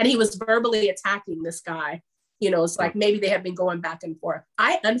it. And he was verbally attacking this guy. It's like maybe they have been going back and forth.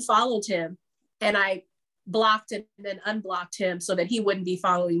 I unfollowed him, and I blocked him and then unblocked him so that he wouldn't be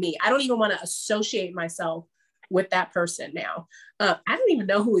following me. I don't even want to associate myself with that person now. I don't even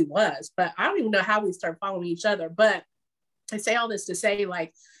know who he was, but I don't even know how we started following each other. But I say all this to say,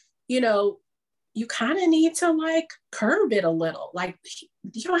 like, you kind of need to curb it a little. Like,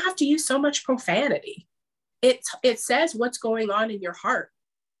 you don't have to use so much profanity. It says what's going on in your heart.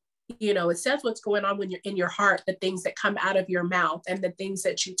 It says what's going on when you're in your heart, the things that come out of your mouth and the things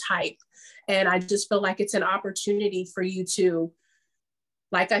that you type. And I just feel like it's an opportunity for you to,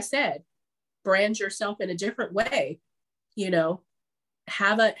 like I said, brand yourself in a different way,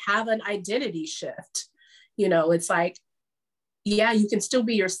 have an identity shift. It's like, yeah, you can still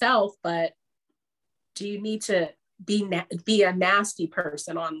be yourself, but do you need to be a nasty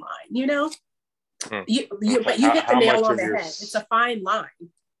person online, but you hit the nail on the head. It's a fine line.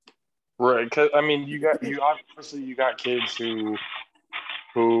 Right, because you obviously got kids who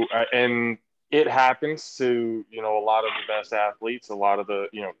and it happens to a lot of the best athletes, a lot of the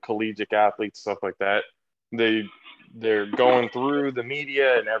collegiate athletes, stuff like that. They're going through the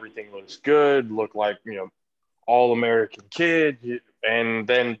media and everything looks good, look like all American kid, and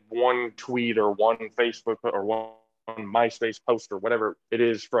then one tweet or one Facebook or one MySpace post or whatever it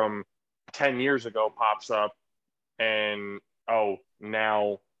is from 10 years ago pops up, and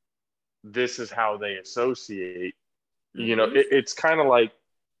now this is how they associate. It's kind of like,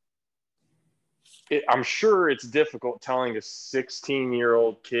 I'm sure it's difficult telling a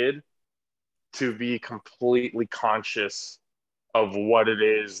 16-year-old kid to be completely conscious of what it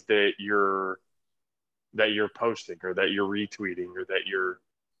is that you're posting or that you're retweeting or that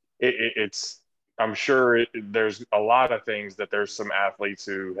it's I'm sure there's a lot of things that there's some athletes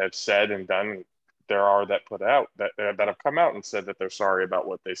who have said and done. There are that put out that have come out and said that they're sorry about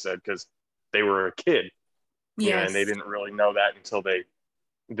what they said because they were a kid, and they didn't really know that until they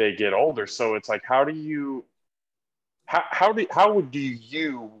get older. So it's like, how would you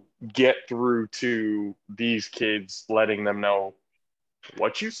get through to these kids, letting them know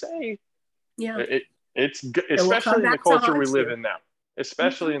what you say? Yeah, it's especially in the culture we live in now.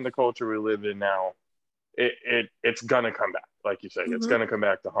 Especially in the culture we live in now, it's gonna come back, like you say. It's gonna come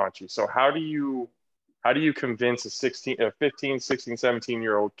back to haunt you. So how do you convince a 15, 16,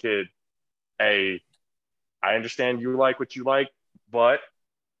 17-year-old kid, hey, I understand you like what you like, but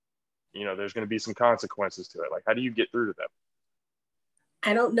there's going to be some consequences to it. Like, how do you get through to them?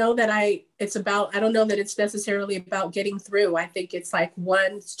 I don't know that it's necessarily about getting through. I think it's like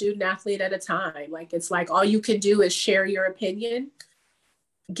one student athlete at a time. Like, it's like all you can do is share your opinion,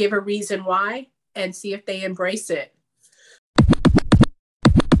 give a reason why, and see if they embrace it.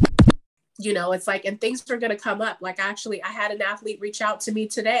 It's like, and things are going to come up. Like, actually, I had an athlete reach out to me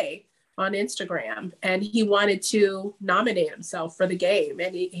today on Instagram, and he wanted to nominate himself for the game.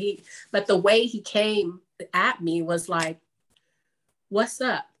 And but the way he came at me was like, what's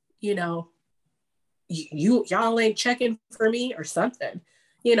up? Y'all ain't checking for me or something.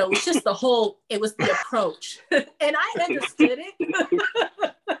 It was just it was the approach. And I understood it.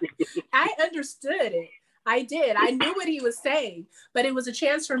 I understood it. I did. I knew what he was saying, but it was a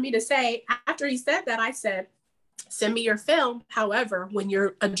chance for me to say, after he said that, I said, send me your film. However, when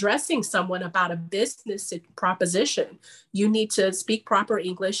you're addressing someone about a business proposition, you need to speak proper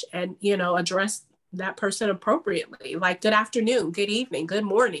English and, address that person appropriately. Like, good afternoon, good evening, good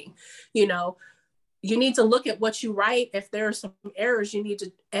morning. You need to look at what you write. If there are some errors, you need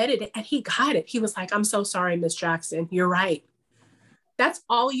to edit it. And he got it. He was like, I'm so sorry, Miss Jackson. You're right. That's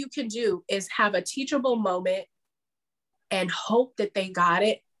all you can do, is have a teachable moment and hope that they got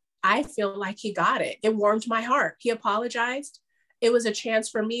it. I feel like he got it. It warmed my heart. He apologized. It was a chance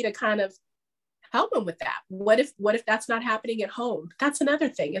for me to kind of help him with that. What if that's not happening at home? That's another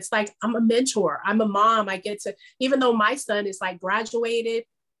thing. It's like, I'm a mentor. I'm a mom. I get to, even though my son is like graduated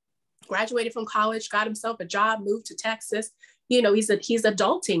from college, got himself a job, moved to Texas, he's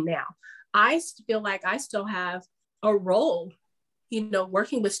adulting now. I feel like I still have a role,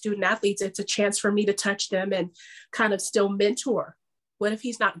 working with student athletes. It's a chance for me to touch them and kind of still mentor. What if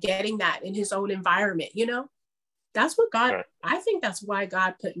he's not getting that in his own environment? That's what God, I think that's why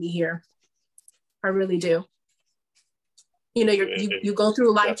God put me here. I really do. You go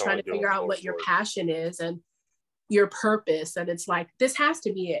through life trying to figure out what your passion is and your purpose. And it's like, this has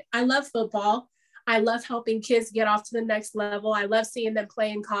to be it. I love football. I love helping kids get off to the next level. I love seeing them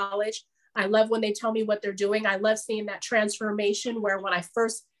play in college. I love when they tell me what they're doing. I love seeing that transformation where when I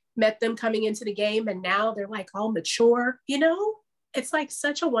first met them coming into the game and now they're like all mature, it's like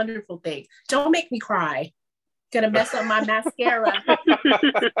such a wonderful thing. Don't make me cry. Gonna mess up my mascara.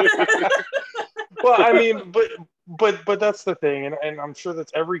 Well, I mean, but that's the thing. And I'm sure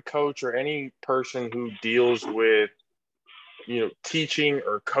that's every coach or any person who deals with, teaching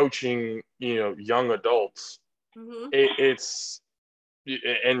or coaching, young adults. Mm-hmm.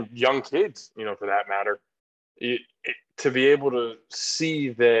 And young kids, for that matter, to be able to see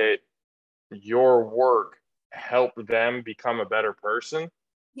that your work helped them become a better person.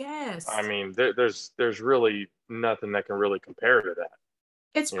 Yes. I mean, there's really nothing that can really compare to that.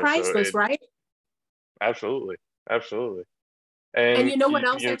 It's priceless, right? Absolutely. And you know what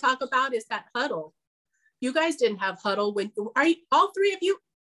else I talk about is that huddle. You guys didn't have huddle are you, all three of you,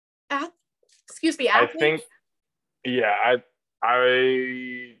 athletes? I think, yeah,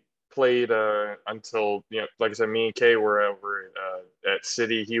 I played until, like I said, me and Kay were over at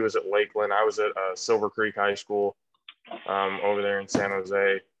City. He was at Lakeland. I was at Silver Creek High School over there in San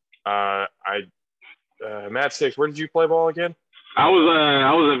Jose. Matt Six, where did you play ball again? I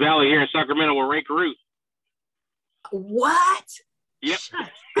was at Valley here in Sacramento with Ray Caruth. What? Yep. Shut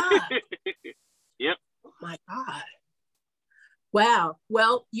up. Yep. Oh my God. Wow.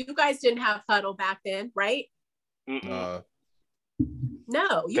 Well, you guys didn't have huddle back then, right? I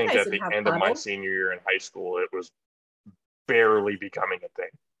No, you think guys at didn't the have end huddle. of my senior year in high school, it was barely becoming a thing.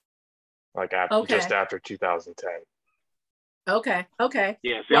 Like just after 2010. Okay.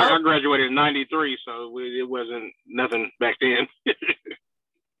 Yeah, see, I graduated in 93, so it wasn't nothing back then.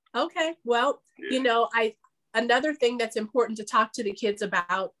 Okay. Well, another thing that's important to talk to the kids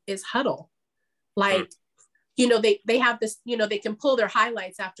about is huddle. Like, they have this, they can pull their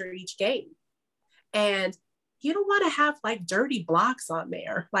highlights after each game. And you don't want to have like dirty blocks on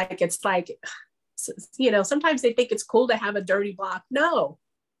there. Like, it's like, sometimes they think it's cool to have a dirty block. No,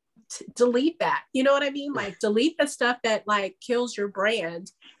 delete that. You know what I mean? Like, delete the stuff that like kills your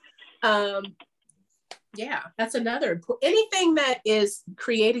brand. Yeah, that's another. Anything that is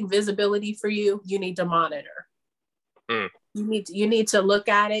creating visibility for you, you need to monitor. You need to look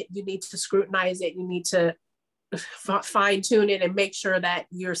at it. You need to scrutinize it. You need to fine tune it and make sure that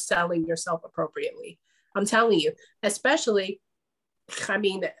you're selling yourself appropriately. I'm telling you, especially, I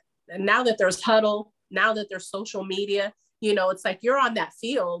mean, now that there's huddle, now that there's social media, it's like you're on that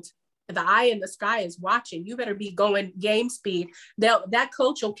field. The eye in the sky is watching. You better be going game speed. That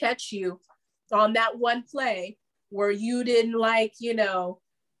coach will catch you on that one play where you didn't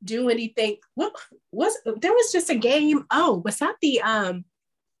do anything. What there was just a game. Oh, was that the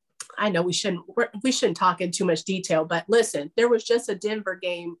I know we shouldn't talk in too much detail, but listen, there was just a Denver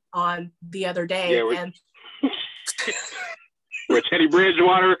game on the other day. Yeah, where Teddy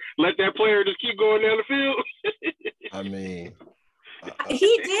Bridgewater let that player just keep going down the field. I mean,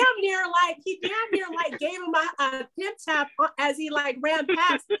 he damn near gave him a pimp tap as he ran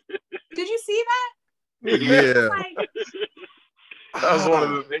past. Did you see that? Yeah. Like, That was one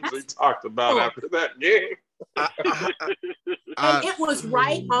of the things we talked about after that game. And it was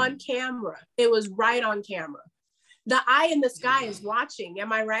right on camera. It was right on camera. The eye in the sky is watching.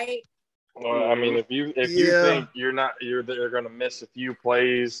 Am I right? Well, I mean, if you think they're going to miss a few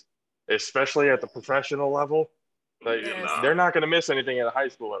plays, especially at the professional level, they're not going to miss anything at a high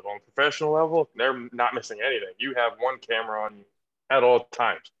school level. On professional level, they're not missing anything. You have one camera on you at all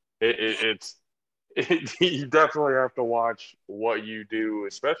times. You definitely have to watch what you do,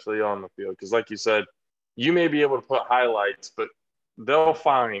 especially on the field, because, like you said, you may be able to put highlights, but they'll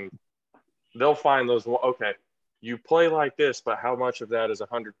find those. Okay, you play like this, but how much of that is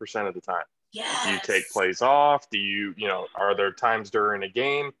 100% of the time? Yes. Do you take plays off? Do you are there times during a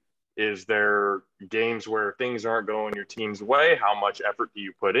game? Is there games where things aren't going your team's way? How much effort do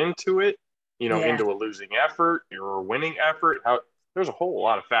you put into it? Into a losing effort or a winning effort? There's a whole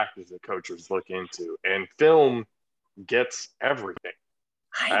lot of factors that coaches look into, and film gets everything.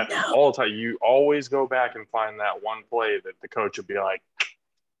 I know. All the time. You always go back and find that one play that the coach would be like,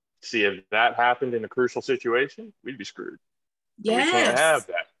 see, if that happened in a crucial situation, we'd be screwed. Yes. We can't have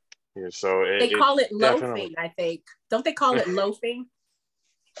that. So they call it loafing, I think. Don't they call it loafing?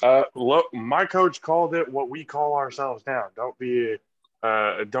 My coach called it what we call ourselves now. Don't be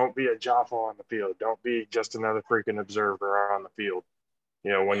a Jaffa on the field. Don't be just another freaking observer on the field.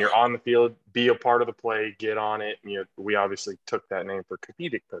 When you're on the field, be a part of the play, get on it. We obviously took that name for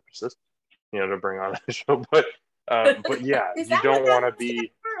comedic purposes, to bring on the show. But yeah, you don't want to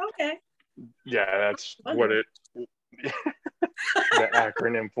be. Okay. Yeah, that's what it. The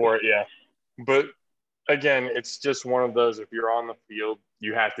acronym for it, yeah. But again, it's just one of those. If you're on the field,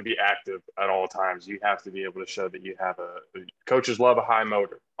 you have to be active at all times. You have to be able to show that you have coaches love a high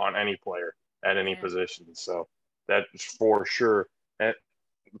motor on any player at any position. So that's for sure. And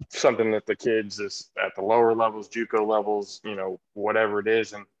something that the kids is at the lower levels, JUCO levels, whatever it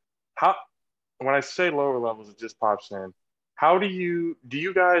is. And when I say lower levels, it just pops in. How do you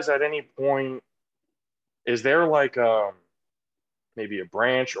guys at any point, is there like maybe a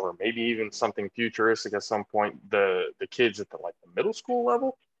branch or maybe even something futuristic at some point, the kids at the middle school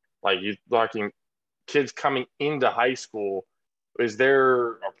level, like you talking kids coming into high school, is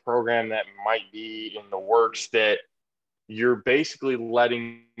there a program that might be in the works that you're basically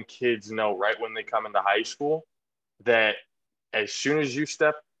letting kids know right when they come into high school that as soon as you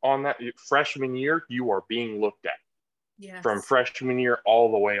step on that freshman year, you are being looked at? Yes. From freshman year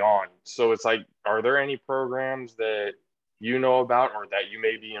all the way on. So it's like, are there any programs that you know about or that you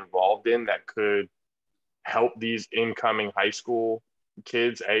may be involved in that could help these incoming high school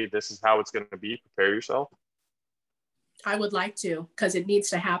kids? Hey, this is how it's going to be. Prepare yourself. I would like to, because it needs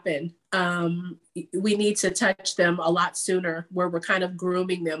to happen. We need to touch them a lot sooner, where we're kind of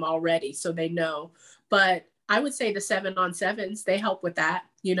grooming them already so they know. But I would say the 7-on-7s, they help with that,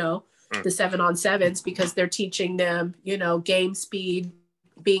 the 7-on-7s, because they're teaching them, game speed,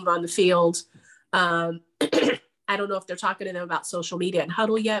 being on the field. I don't know if they're talking to them about social media and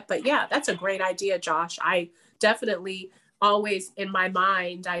huddle yet, but yeah, that's a great idea, Josh. I definitely always in my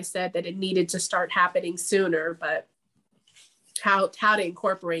mind, I said that it needed to start happening sooner, but how to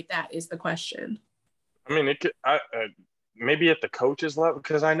incorporate that is the question. I mean, it could, maybe at the coaches level,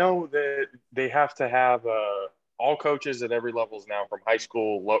 because I know that they have to have all coaches at every levels now, from high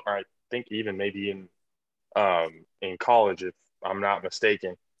school, or I think even maybe in college, if I'm not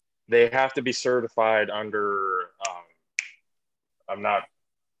mistaken. They have to be certified under, I'm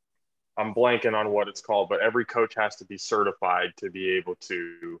blanking on what it's called, but every coach has to be certified to be able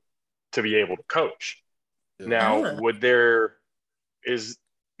to coach. Yeah. Now, is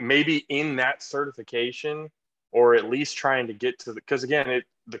maybe in that certification, or at least trying to get to because again,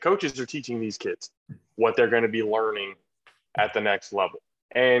 the coaches are teaching these kids what they're going to be learning at the next level.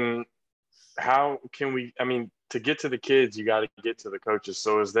 And how can we, to get to the kids, you got to get to the coaches.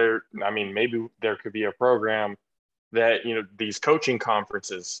 So maybe there could be a program that, these coaching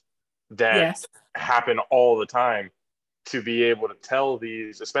conferences that happen all the time, to be able to tell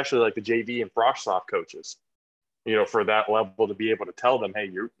these, especially like the JV and frosh soft coaches, for that level, to be able to tell them, hey,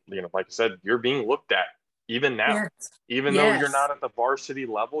 you're, like I said, you're being looked at even now, even though you're not at the varsity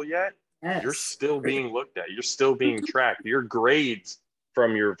level yet, you're still being looked at. You're still being tracked. Your grades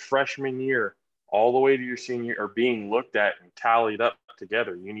from your freshman year all the way to your senior are being looked at and tallied up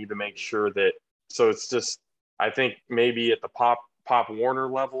together. You need to make sure that, so it's just, I think maybe at the Pop Warner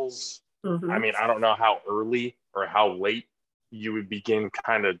levels, I don't know how early or how late you would begin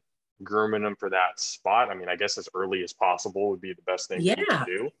kind of grooming them for that spot. I guess as early as possible would be the best thing to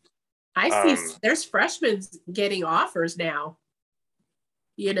do. I see there's freshmen getting offers now.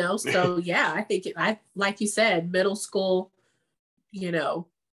 you know? So yeah, I think I like you said, middle school, you know,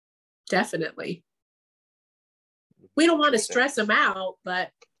 definitely. We don't want to stress them out, but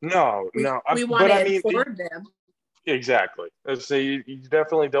no, we want to inform them. Exactly. So you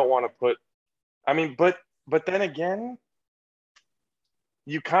definitely don't want to put. I mean, but then again,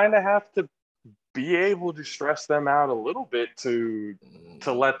 you kind of have to be able to stress them out a little bit to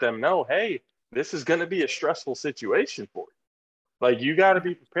let them know, hey, this is going to be a stressful situation for you. Like, you got to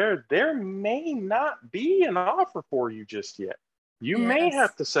be prepared. There may not be an offer for you just yet. You may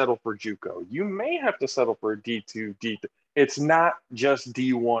have to settle for JUCO. You may have to settle for a D2, D3. It's not just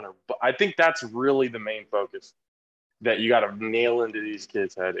D1. I think that's really the main focus that you got to nail into these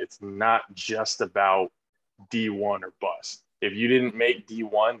kids' head. It's not just about D1 or bust. If you didn't make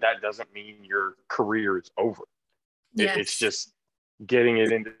D1, that doesn't mean your career is over. It's just getting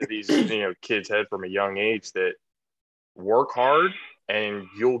it into these kids' head from a young age that work hard and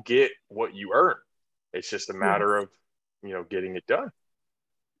you'll get what you earn. It's just a matter of getting it done.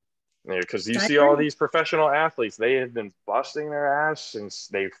 Because you see all these professional athletes, they have been busting their ass since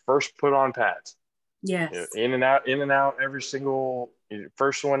they first put on pads. Yes. In and out every single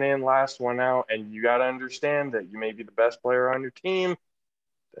first one in, last one out. And you got to understand that you may be the best player on your team.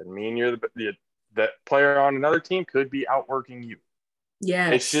 Doesn't mean you're that player on another team could be outworking you.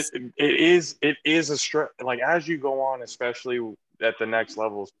 Yes. It's just, it is a stress. Like, as you go on, especially at the next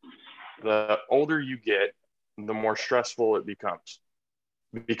levels, the older you get, the more stressful it becomes.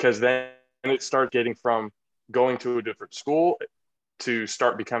 Because then it starts getting from going to a different school to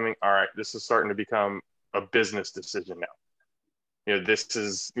start becoming, all right, this is starting to become a business decision now. This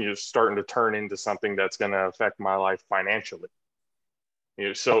is starting to turn into something that's going to affect my life financially.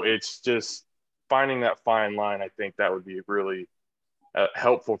 So it's just finding that fine line. I think that would be really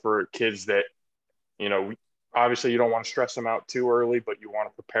helpful for kids that, obviously you don't want to stress them out too early, but you want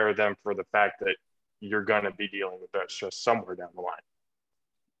to prepare them for the fact that you're going to be dealing with that stress somewhere down the line.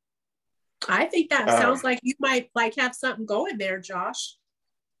 I think that sounds like you might have something going there, Josh.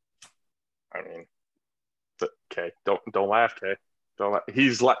 I mean, okay, don't laugh, Kay. Don't laugh.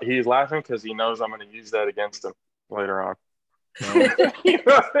 He's laughing because he knows I'm going to use that against him later on.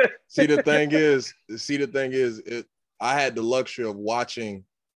 See, the thing is, I had the luxury of watching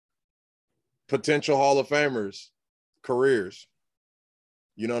potential Hall of Famers careers.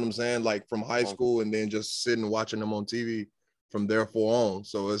 You know what I'm saying? Like, from high school, and then just sitting watching them on TV from therefore on.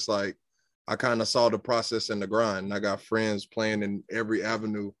 So it's like, I kind of saw the process and the grind. And I got friends playing in every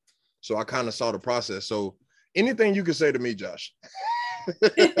avenue. So I kind of saw the process. So anything you can say to me, Josh. I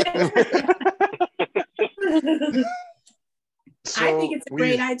think it's a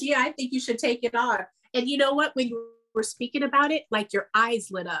great idea. I think you should take it on. And you know what? When you were speaking about it, like, your eyes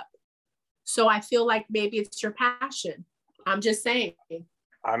lit up. So I feel like maybe it's your passion. I'm just saying.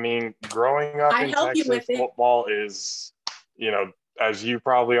 I mean, growing up in Texas, football is, as you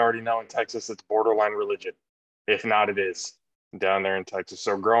probably already know, in Texas, it's borderline religion. If not, it is down there in Texas.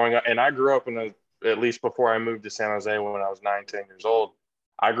 So growing up, and I grew up at least before I moved to San Jose when I was 9-10 years old,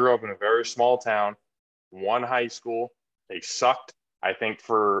 I grew up in a very small town, one high school. They sucked, I think,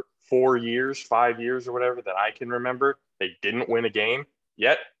 for 5 years or whatever that I can remember. They didn't win a game,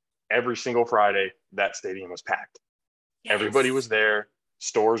 yet every single Friday that stadium was packed. Yes. Everybody was there.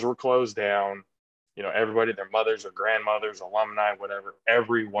 Stores were closed down. Everybody, their mothers or grandmothers, alumni, whatever,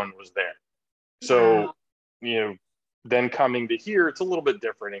 everyone was there. So, then coming to here, it's a little bit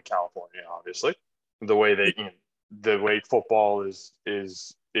different in California, obviously. The way the way football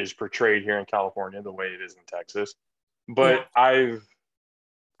is portrayed here in California, the way it is in Texas. But yeah.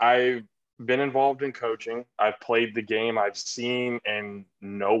 I've been involved in coaching. I've played the game. I've seen and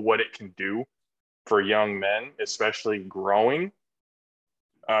know what it can do for young men, especially growing.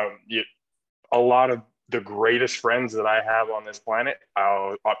 A lot of the greatest friends that I have on this planet,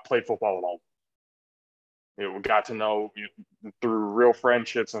 I played football with all. We got to know through real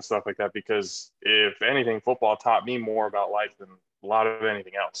friendships and stuff like that, because if anything, football taught me more about life than a lot of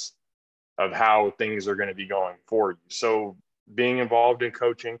anything else, of how things are going to be going forward. So being involved in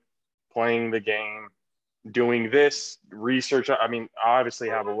coaching, playing the game, doing this research, I mean, I obviously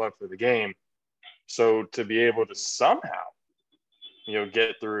have a love for the game. So to be able to somehow,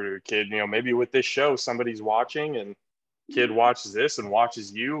 get through to a kid, maybe with this show, somebody's watching and kid watches this and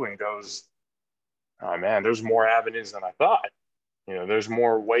watches you and goes, oh man, there's more avenues than I thought. There's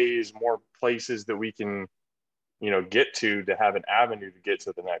more ways, more places that we can, get to have an avenue to get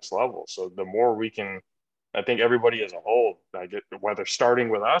to the next level. So the more we can, I think everybody as a whole, whether starting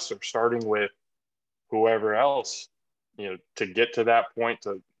with us or starting with whoever else, to get to that point,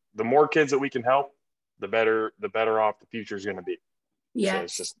 the more kids that we can help, the better off the future is going to be. Yeah. So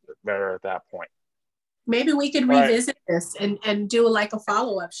it's just better at that point. Maybe we could revisit this and do like a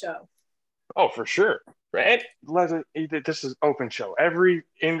follow-up show. Oh, for sure. Right. This is open show. Every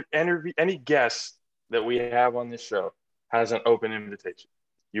interview, any guest that we have on this show has an open invitation.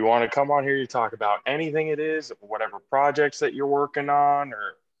 You want to come on here, you talk about anything it is, whatever projects that you're working on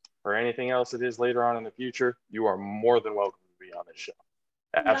or anything else it is later on in the future, you are more than welcome to be on this show.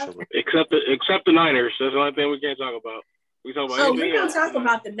 Absolutely. Except the Niners. That's the only thing we can't talk about. We talk about we don't talk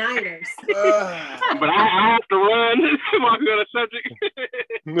about the Niners. But I have to run. I'm on the subject.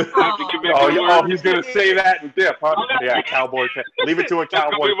 I have to get back to work. He's gonna say that and dip, huh? Yeah, Cowboy fan. Leave it to a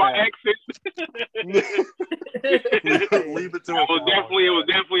Cowboy fan. Leave it to a Cowboy fan. It was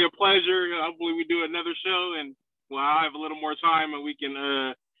definitely a pleasure. Hopefully we do another show and I'll have a little more time and we can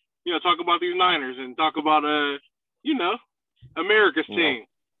talk about these Niners and talk about America's team.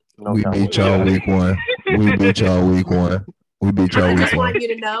 We beat y'all week one. We beat y'all week one. I just want you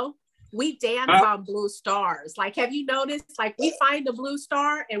to know, we dance on blue stars. Like, have you noticed? Like, we find a blue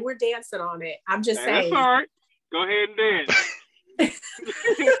star and we're dancing on it. I'm just saying. That's all right. Go ahead and dance.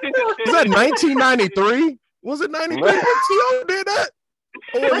 Was that 1993? Was it 93 when T.O. did that?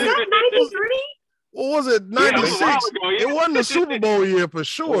 Was that 93? Or was it 96? It wasn't the Super Bowl year for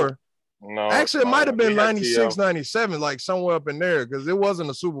sure. No, actually, it might have been 96, 97, like somewhere up in there, because it wasn't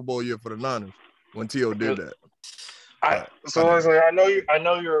a Super Bowl year for the Niners when T.O. did that. Leslie, I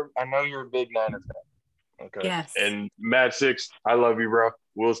know you're a big Niner fan. Okay. Yes. And Mad Six, I love you, bro.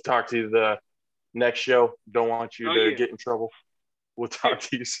 We'll talk to you the next show. Don't want you to get in trouble. We'll talk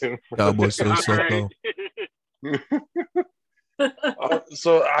to you soon. Cowboys still suck though.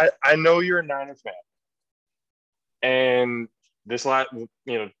 So I know you're a Niner fan, and this to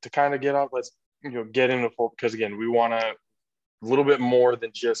kind of get up, let's get into football, because again, we want a little bit more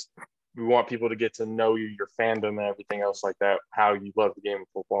than just, we want people to get to know you, your fandom and everything else like that, how you love the game of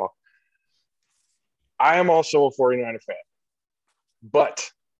football. I am also a 49er fan, but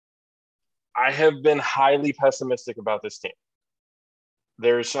I have been highly pessimistic about this team.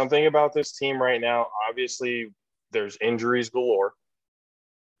 There's something about this team right now. Obviously, there's injuries galore.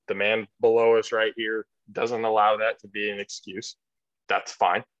 The man below us right here doesn't allow that to be an excuse. That's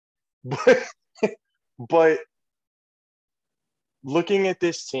fine. But looking at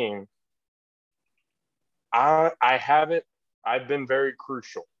this team, I've been very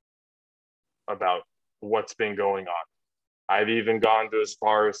crucial about what's been going on. I've even gone to as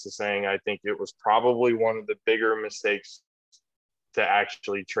far as to saying I think it was probably one of the bigger mistakes to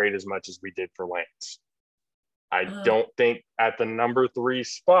actually trade as much as we did for Lance. I don't think at the number 3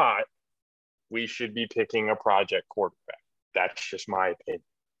 spot, we should be picking a project quarterback. That's just my opinion.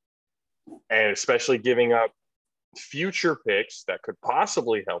 And especially giving up future picks that could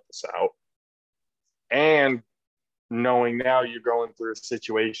possibly help us out. And knowing now you're going through a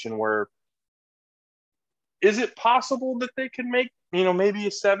situation where, is it possible that they can make, maybe a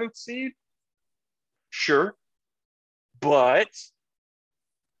 7th seed? Sure. But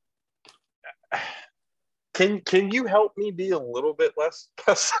Can you help me be a little bit less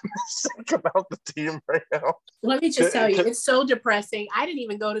pessimistic about the team right now? Let me just tell you, it's so depressing. I didn't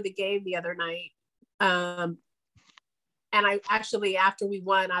even go to the game the other night. And I actually, after we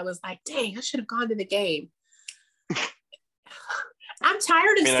won, I was like, dang, I should have gone to the game. I'm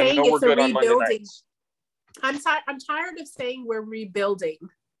tired of saying it's a rebuilding. I'm tired of saying we're rebuilding.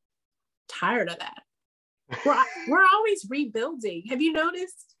 Tired of that. We're always rebuilding. Have you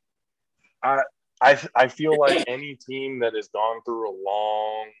noticed? I feel like any team that has gone through a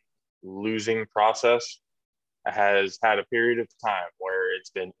long losing process has had a period of time where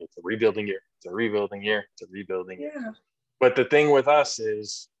it's a rebuilding year. It's a rebuilding year. It's a rebuilding year. Yeah. But the thing with us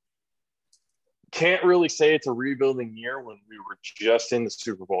is, can't really say it's a rebuilding year when we were just in the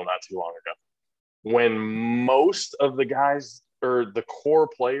Super Bowl not too long ago. When most of the guys or the core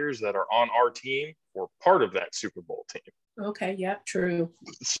players that are on our team were part of that Super Bowl team. Okay, yeah, true.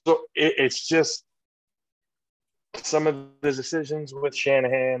 So it's just some of the decisions with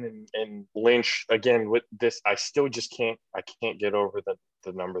Shanahan and Lynch, again, with this, I still just can't get over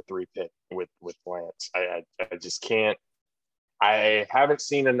the number 3 pick with Lance. I just can't. I haven't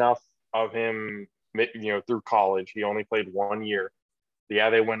seen enough of him, through college. He only played 1 year. Yeah,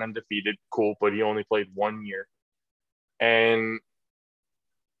 they went undefeated. Cool. But he only played 1 year. And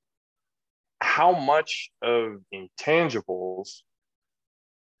how much of intangibles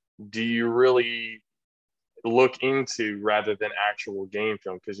do you really look into rather than actual game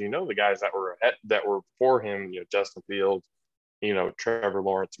film? Because the guys that were for him, Justin Fields, Trevor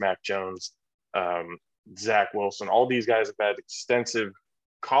Lawrence, Mac Jones, Zach Wilson, all these guys have had extensive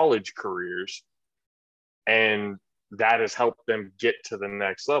college careers, and that has helped them get to the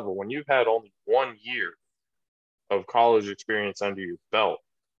next level. When you've had only 1 year of college experience under your belt,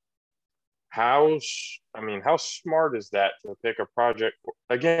 how smart is that to pick a project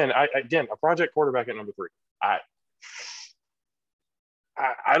a project quarterback at number 3?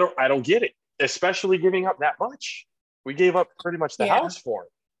 I don't get it, especially giving up that much. We gave up pretty much the house for him.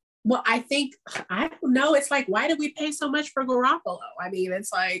 Well, I don't know. It's like, why did we pay so much for Garoppolo? I mean,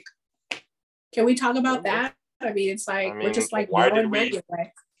 it's like, can we talk about that? I mean, it's like, we're just like, why did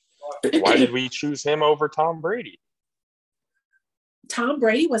we choose him over Tom Brady? Tom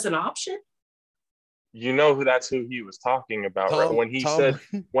Brady was an option. You know that's who he was talking about, right? When he said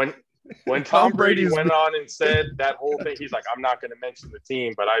when Tom Brady went on and said that whole thing, he's like, I'm not going to mention the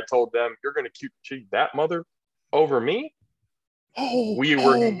team, but I told them you're going to choose that mother over me. We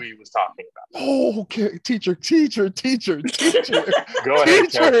were who he was talking about. Oh, okay. Teacher. Go ahead, teacher. Kevin.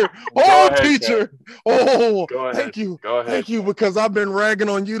 Teacher. Oh, go ahead. Thank you. Go ahead. Thank you, because I've been ragging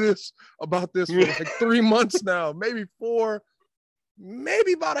on you about this for like 3 months now, maybe 4,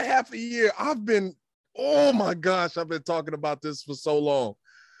 maybe about a half a year. Oh my gosh, I've been talking about this for so long.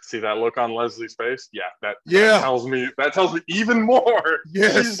 See that look on Leslie's face? Yeah, that tells me even more.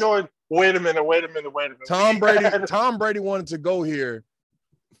 Yes. She's going, wait a minute. Tom Brady wanted to go here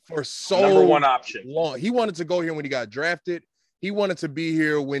for so number 1 option long. He wanted to go here when he got drafted. He wanted to be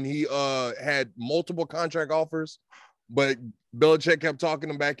here when he had multiple contract offers, but Belichick kept talking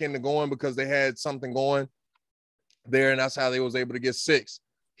him back into going because they had something going there, and that's how they was able to get 6.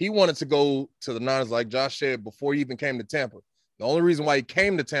 He wanted to go to the Niners, like Josh said, before he even came to Tampa. The only reason why he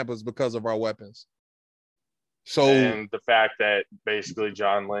came to Tampa is because of our weapons. And the fact that basically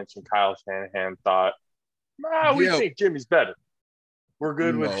John Lynch and Kyle Shanahan thought, we think Jimmy's better. We're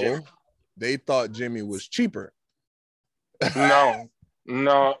good with Jimmy. They thought Jimmy was cheaper. No,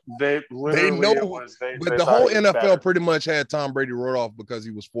 they literally but the whole NFL pretty much had Tom Brady wrote off because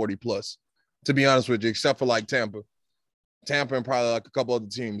he was 40 plus, to be honest with you, except for like Tampa and probably like a couple other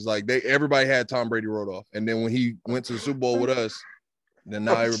teams. Like everybody had Tom Brady wrote off. And then when he went to the Super Bowl with us, then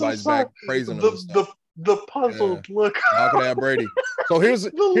now everybody's back praising him. The puzzled look. How could I have Brady? So here's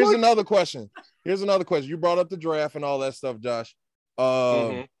another question. You brought up the draft and all that stuff, Josh.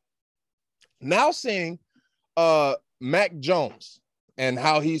 Now seeing Mac Jones and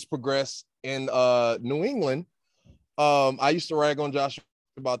how he's progressed in New England. I used to rag on Josh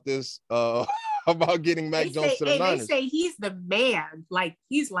about this, about getting Mac Jones to the Niners. They say he's the man. Like,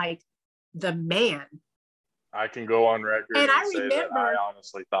 he's like the man. I can go on record and I say remember, that I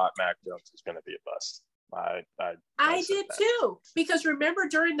honestly thought Mac Jones was going to be a bust. I did too, because remember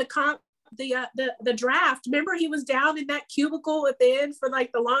during the draft, remember he was down in that cubicle at the end for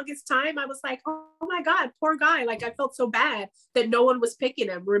like the longest time. I was like, oh my God, poor guy. Like, I felt so bad that no one was picking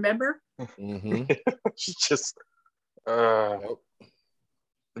him. Remember? Just, yeah.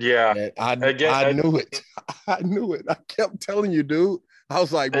 I knew it. I knew it. I kept telling you, dude. I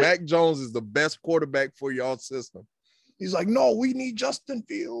was like, Mac Jones is the best quarterback for y'all system. He's like, no, we need Justin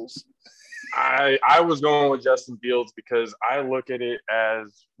Fields. I was going with Justin Fields because I look at it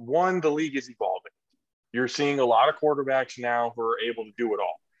as, one, the league is evolving. You're seeing a lot of quarterbacks now who are able to do it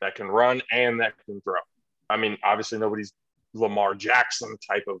all, that can run and that can throw. I mean, obviously nobody's Lamar Jackson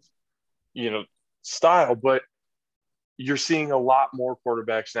type of, style, but you're seeing a lot more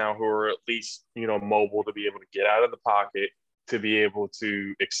quarterbacks now who are at least, mobile to be able to get out of the pocket, to be able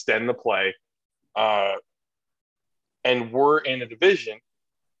to extend the play. And we're in a division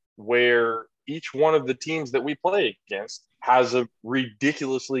where each one of the teams that we play against has a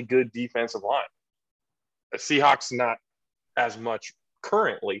ridiculously good defensive line. The Seahawks, not as much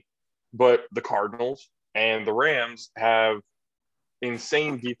currently, but the Cardinals and the Rams have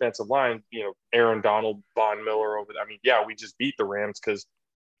insane defensive line. Aaron Donald, Von Miller over there. I mean, yeah, we just beat the Rams because,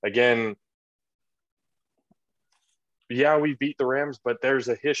 again, we beat the Rams, but there's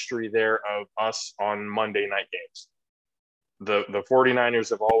a history there of us on Monday night games. The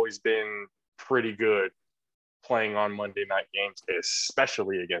 49ers have always been pretty good playing on Monday night games,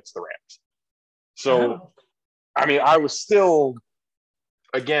 especially against the Rams. So, I mean, I was still,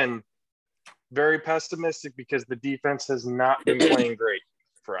 again, very pessimistic because the defense has not been playing great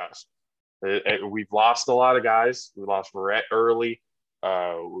for us. We've lost a lot of guys. We lost Verrett early.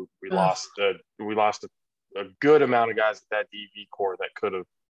 We lost a good amount of guys at that DB core that could have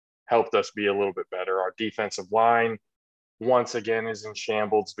helped us be a little bit better. Our defensive line, once again, is in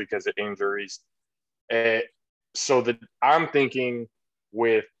shambles because of injuries. So I'm thinking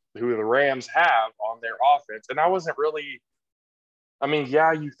with who the Rams have on their offense, and I wasn't really – I mean,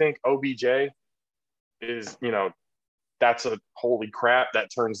 yeah, you think OBJ is, that's a holy crap, that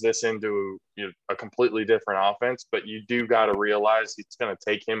turns this into a completely different offense. But you do got to realize it's going to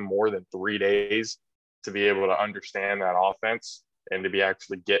take him more than 3 days to be able to understand that offense and to be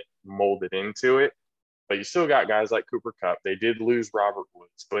actually get molded into it. But you still got guys like Cooper Kupp. They did lose Robert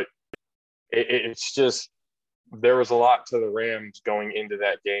Woods, but it's just, there was a lot to the Rams going into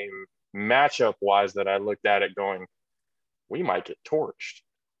that game matchup wise that I looked at it going, we might get torched.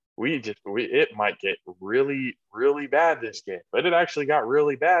 It might get really, really bad this game. But it actually got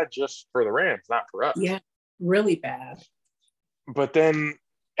really bad just for the Rams, not for us. Yeah, really bad. But then,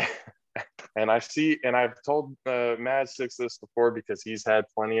 and I've told Mad Six this before because he's had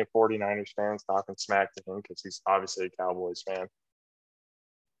plenty of 49ers fans talking smack to him because he's obviously a Cowboys fan.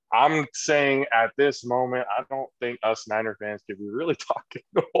 I'm saying at this moment, I don't think us Niner fans could be really talking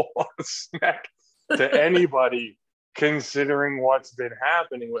a whole lot of smack to anybody considering what's been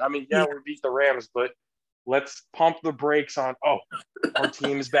happening. I mean, yeah, we beat the Rams, but let's pump the brakes on, our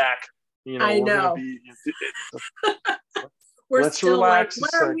team's back. I know. We're let's still relax.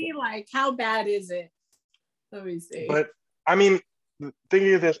 What are we like? How bad is it? Let me see. But, I mean,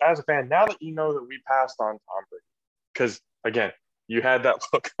 thinking of this as a fan, now that you know that we passed on Tom Brady, because, again, you had that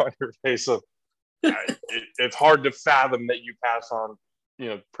look on your face of it's hard to fathom that you pass on,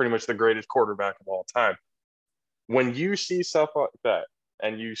 pretty much the greatest quarterback of all time. When you see stuff like that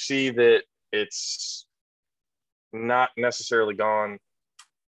and you see that it's not necessarily gone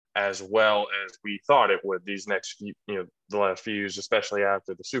as well as we thought it would these next few, the last few years, especially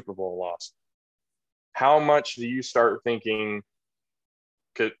after the Super Bowl loss, how much do you start thinking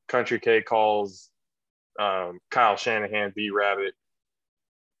Country K calls Kyle Shanahan B-Rabbit,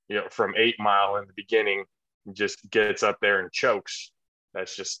 from 8 Mile in the beginning, just gets up there and chokes?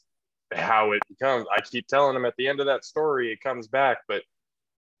 That's just how it becomes. I keep telling him at the end of that story, it comes back, but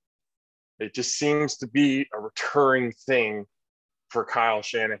it just seems to be a recurring thing for Kyle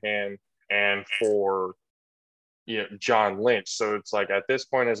Shanahan and for John Lynch. So it's like, at this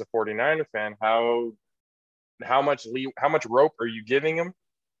point as a 49er fan, how much rope are you giving him,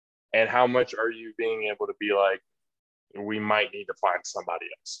 and how much are you being able to be like, we might need to find somebody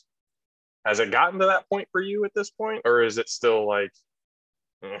else? Has it gotten to that point for you at this point, or is it still like,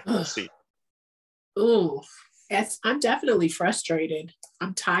 we'll see? Ooh, I'm definitely frustrated.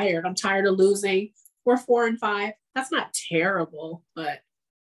 I'm tired. I'm tired of losing. We're 4-5. That's not terrible, but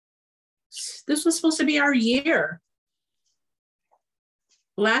this was supposed to be our year.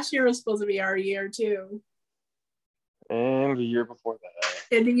 Last year was supposed to be our year too. And the year before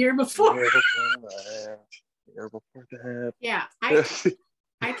that. And the year before. Year before that. Yeah, I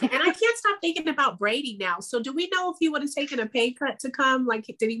can't stop thinking about Brady now. So do we know if he would have taken a pay cut to come? Like,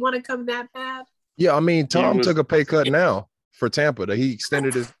 did he want to come that bad? Yeah, I mean, Tom took a pay cut now for Tampa. That he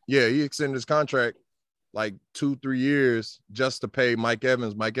extended his contract like 2-3 years just to pay Mike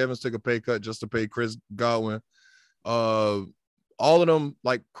Evans. Mike Evans took a pay cut just to pay Chris Godwin. All of them,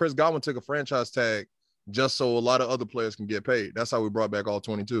 like Chris Godwin took a franchise tag just so a lot of other players can get paid. That's how we brought back all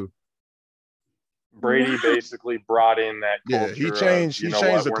 22. Brady basically brought in that culture. Yeah, he changed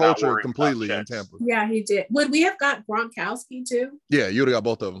the culture completely in Tampa. Yeah, he did. Would we have got Gronkowski too? Yeah, you would have got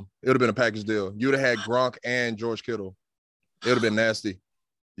both of them. It would have been a package deal. You would have had Gronk and George Kittle. It would have been nasty.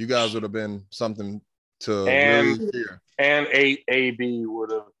 You guys would have been something to really fear. And AB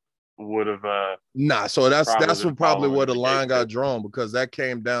would have nah. So that's probably where the line got drawn, because that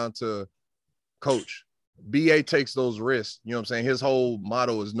came down to coach. BA takes those risks. You know what I'm saying? His whole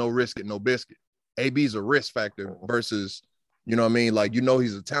motto is no risk it, no biscuit. AB's a risk factor versus, you know what I mean? Like,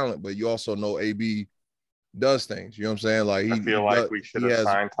 he's a talent, but you also know AB does things. You know what I'm saying? Like, I feel like we should have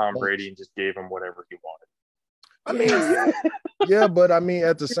signed Tom Brady and just gave him whatever he wanted. I mean, yeah, but I mean,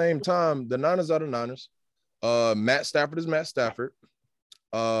 at the same time, the Niners are the Niners. Matt Stafford is Matt Stafford.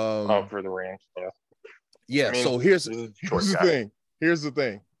 For the Rams, yeah. Yeah, I mean, so here's the thing. Here's the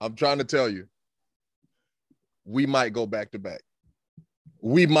thing. I'm trying to tell you. We might go back to back.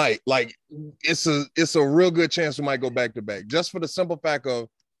 We might, like, it's a real good chance we might go back to back, just for the simple fact of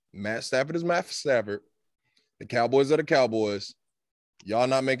Matt Stafford is Matt Stafford. The Cowboys are the Cowboys. Y'all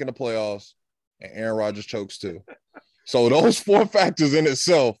not making the playoffs, and Aaron Rodgers chokes too. So those 4 factors in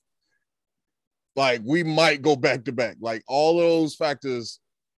itself, like, we might go back to back. Like, all of those factors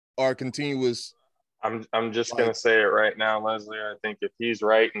are continuous. I'm just gonna say it right now, Leslie. I think if he's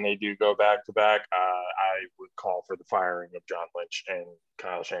right and they do go back to back, I would call for the firing of John Lynch and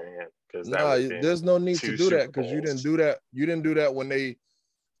Kyle Shanahan, because there's no need to do that, because you didn't do that. You didn't do that when they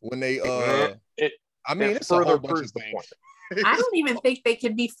it's further proves the point. I don't even think they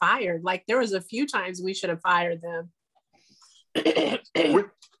can be fired. Like, there was a few times we should have fired them.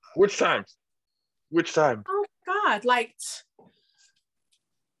 Which times? Which time? God, like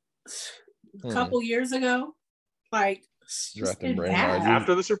a couple years ago, like it's been bad.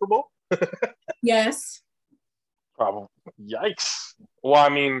 After the Super Bowl? Yes. Probably. Yikes. Well, I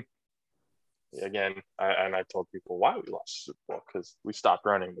mean, again, I told people why we lost the Super Bowl, because we stopped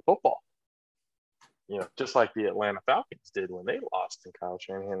running the football. You know, just like the Atlanta Falcons did when they lost and Kyle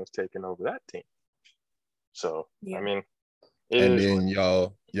Shanahan was taking over that team. So, yeah. I mean, and then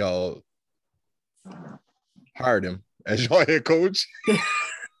y'all hired him as your head coach.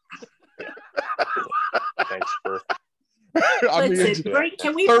 Thanks for.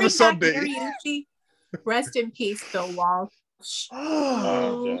 Can we bring back Mariucci? Rest in peace, Bill Walsh.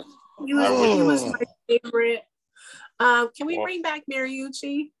 He was my favorite. Can we bring back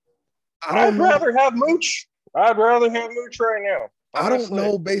Mariucci? I'd rather have Mooch. I'd rather have Mooch right now. I don't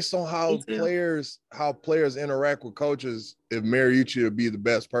know, based on how players interact with coaches, if Mariucci would be the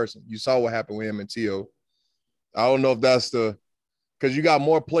best person. You saw what happened with him and T.O. I don't know if that's because you got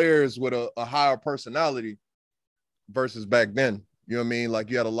more players with a higher personality versus back then. You know what I mean?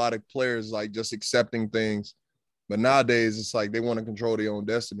 Like, you had a lot of players like just accepting things, but nowadays it's like they want to control their own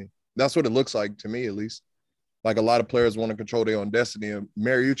destiny. That's what it looks like to me, at least. Like, a lot of players want to control their own destiny, and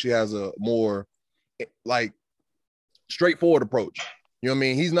Mariucci has a more like straightforward approach. You know what I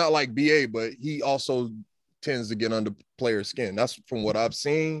mean? He's not like BA, but he also tends to get under players' skin. That's from what I've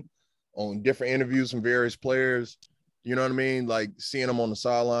seen on different interviews from various players. You know what I mean? Like, seeing them on the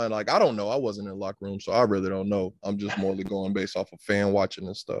sideline. Like, I don't know. I wasn't in the locker room, so I really don't know. I'm just more going based off of fan watching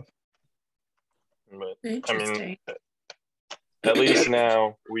and stuff. But, I mean, at least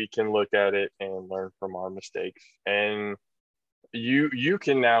now we can look at it and learn from our mistakes. And you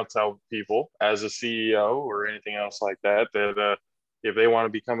can now tell people as a CEO or anything else like that if they want to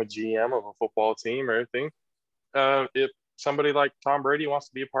become a GM of a football team or anything, if somebody like Tom Brady wants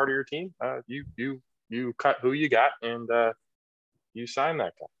to be a part of your team, you cut who you got and you sign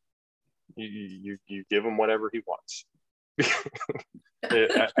that guy. You give him whatever he wants.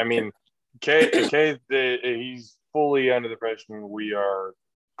 I mean, he's fully under the impression we are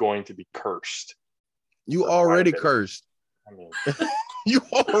going to be cursed. You already cursed. I mean, you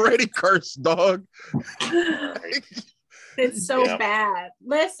already cursed, dog. It's so bad.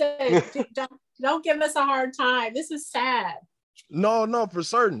 Listen, don't give us a hard time. This is sad. No, for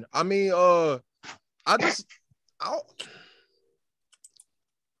certain. I mean, I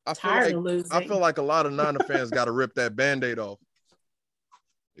feel like a lot of Niner fans got to rip that Band-Aid off.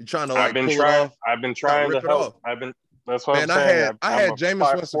 You're trying to I've been trying to help. That's what I'm saying. I had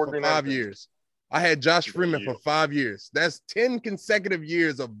Jameis Winston for 5 years. I had Josh Freeman for 5 years. That's 10 consecutive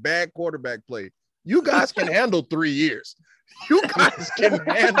years of bad quarterback play. You guys can handle 3 years. You guys can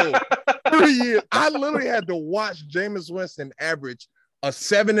handle 3 years. I literally had to watch Jameis Winston average a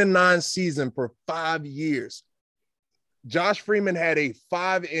 7-9 season for 5 years. Josh Freeman had a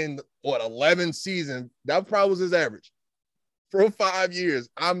 5-11 season. That probably was his average for 5 years.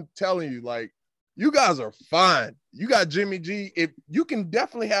 I'm telling you, like, you guys are fine. You got Jimmy G. If you can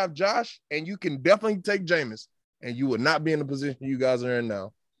definitely have Josh, and you can definitely take Jameis, and you would not be in the position you guys are in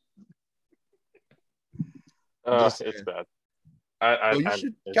now. It's bad. You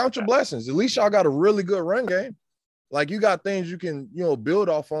should count your blessings. At least y'all got a really good run game. Like, you got things you can, build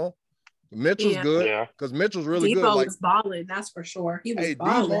off on. Mitchell's good because Mitchell's really good. Debo was balling, that's for sure. He was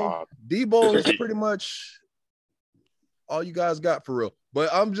balling. Debo is pretty much all you guys got for real. But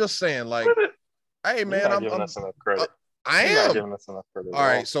I'm just saying, like, hey man, I'm giving us enough credit. I am not giving us enough credit. All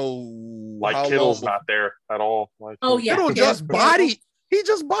right, so like Kittle's not there at all. Like, Kittle just bodied. He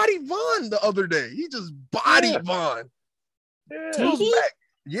just bodied Vaughn the other day. He just bodied Vaughn.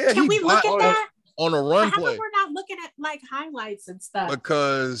 Yeah. Can we look at that on a run play? We're not looking at like highlights and stuff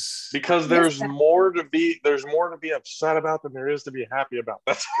because there's more to be upset about than there is to be happy about.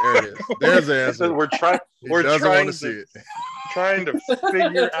 That's there it is. There's the answer. We're trying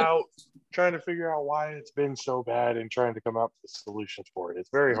to figure out why it's been so bad and trying to come up with solutions for it. It's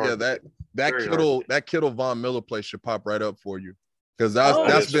very hard. Yeah, that Kittle Von Miller play should pop right up for you. Because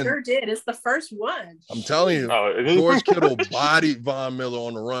that's been sure did. It's the first one. I'm telling you, George Kittle bodied Von Miller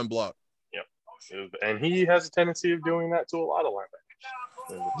on the run block. Yep, and he has a tendency of doing that to a lot of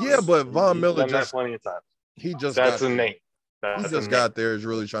linebackers. Yeah, but Von Miller just plenty of times. He just that's innate. He just got there. Is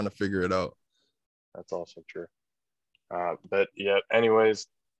really trying to figure it out. That's also true. But yeah. Anyways,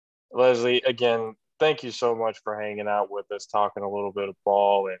 Leslie, again, thank you so much for hanging out with us, talking a little bit of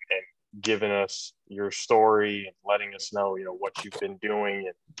ball and giving us your story and letting us know, what you've been doing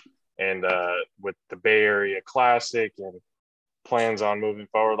and with the Bay Area Classic and plans on moving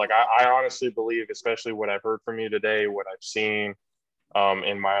forward. Like, I honestly believe, especially what I've heard from you today, what I've seen,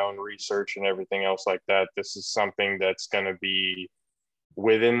 in my own research and everything else like that, this is something that's going to be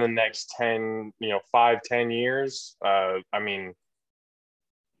within the next 10, 5-10 years. I mean,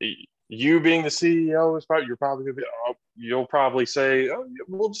 you being the CEO is probably, you'll probably say, oh,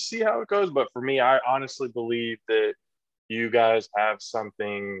 we'll just see how it goes. But for me, I honestly believe that you guys have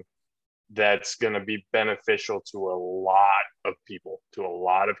something that's going to be beneficial to a lot of people, to a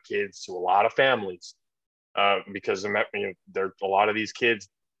lot of kids, to a lot of families. Because there a lot of these kids,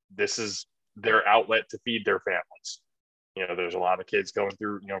 this is their outlet to feed their families. There's a lot of kids going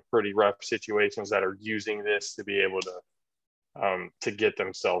through pretty rough situations that are using this to be able to get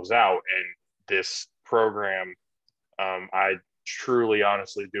themselves out. And this program, I truly,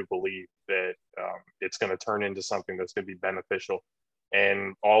 honestly do believe that it's going to turn into something that's going to be beneficial.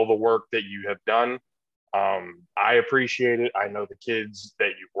 And all the work that you have done, I appreciate it. I know the kids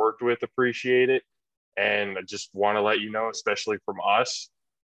that you've worked with appreciate it. And I just want to let you know, especially from us,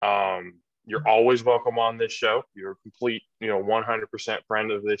 you're always welcome on this show. You're a complete, 100%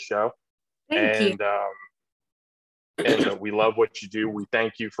 friend of this show. Thank you. And we love what you do. We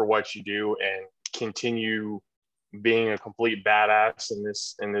thank you for what you do, and continue being a complete badass in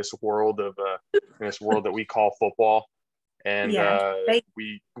this world that we call football. And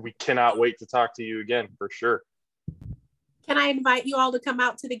we cannot wait to talk to you again for sure. Can I invite you all to come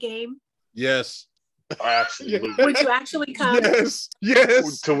out to the game? Yes. Absolutely. Would you actually come? Yes.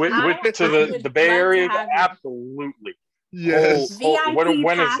 To the Bay Area? Absolutely. Yes. VIP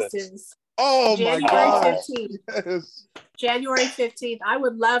when passes. is this? Oh January my God. 15th. Yes. January 15th. I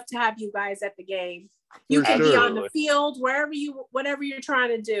would love to have you guys at the game. You For can be sure. on the field, whatever you're trying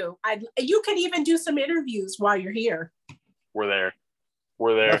to do. You can even do some interviews while you're here. We're there.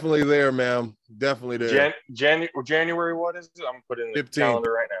 Definitely there, ma'am. Definitely there. January, what is it? I'm putting the 15th.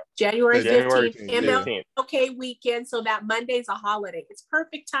 calendar right now. January 15th. Yeah. MLK weekend, so that Monday's a holiday. It's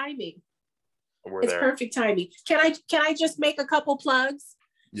perfect timing. It's perfect timing. Can I just make a couple plugs?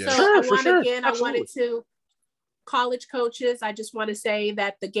 Yeah. So Sure, I wanted to college coaches. I just want to say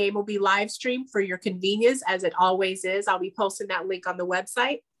that the game will be live streamed for your convenience, as it always is. I'll be posting that link on the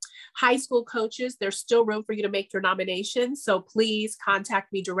website. High school coaches, there's still room for you to make your nominations. So please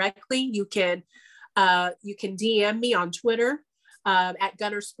contact me directly. You can DM me on Twitter at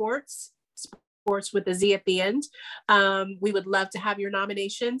Gunner Sportz, Sports with a Z at the end. We would love to have your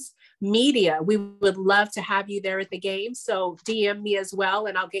nominations. Media, we would love to have you there at the game. So DM me as well,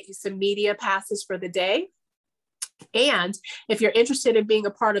 and I'll get you some media passes for the day. And if you're interested in being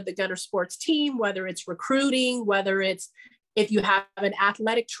a part of the Gunner Sports team, whether it's recruiting, if you have an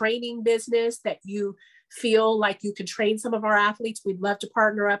athletic training business that you feel like you can train some of our athletes, we'd love to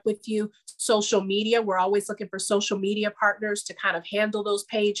partner up with you. Social media, we're always looking for social media partners to kind of handle those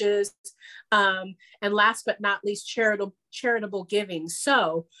pages. And last but not least, charitable giving.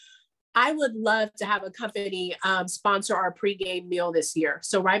 So I would love to have a company sponsor our pregame meal this year.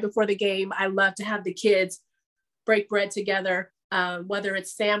 So right before the game, I love to have the kids break bread together. Whether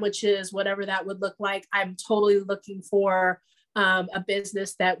it's sandwiches, whatever that would look like. I'm totally looking for a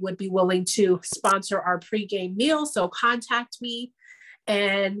business that would be willing to sponsor our pregame meal. So contact me.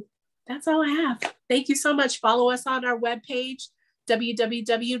 And that's all I have. Thank you so much. Follow us on our webpage,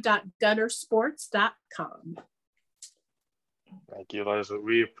 www.gunnersports.com. Thank you, Leslie.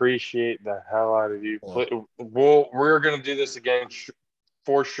 We appreciate the hell out of you. We're going to do this again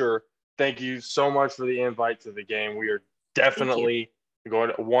for sure. Thank you so much for the invite to the game. We are definitely going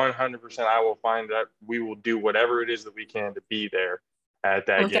to 100%. I will find that we will do whatever it is that we can to be there at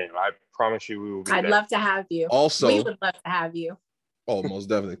that game. I promise you we will be there. I'd love to have you. Also, we would love to have you. Oh, most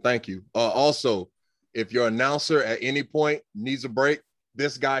definitely. Thank you. Also, if your announcer at any point needs a break,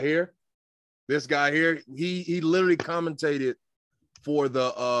 this guy here, he literally commentated for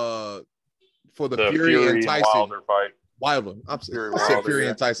the Fury and Tyson Wilder fight. Wilder. I said Fury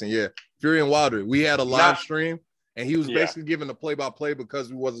and Tyson. Yeah, Fury and Wilder. We had a live stream. And he was basically giving the play-by-play because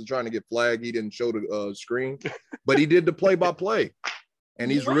he wasn't trying to get flagged. He didn't show the screen, but he did the play-by-play, and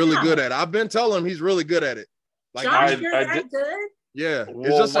he's really good at it. I've been telling him he's really good at it. Like Josh, you're that good? Yeah,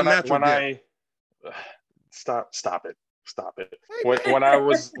 it's just a natural. Stop it. When I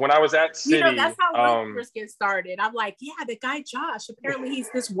was at City, that's how rumors get started. I'm like, yeah, the guy Josh. Apparently, he's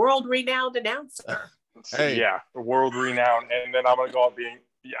this world-renowned announcer. Hey, yeah, world-renowned, and then I'm gonna go out being.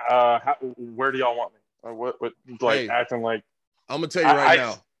 Where do y'all want me? Acting like I'm gonna tell you right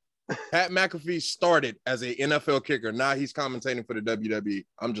now, Pat McAfee started as a NFL kicker. Now he's commentating for the WWE.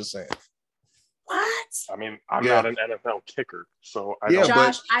 I'm just saying. What? I mean, I'm not an NFL kicker, so I don't.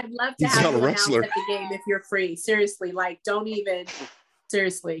 Josh, I'd love to have you announce at the game if you're free. Seriously, don't even.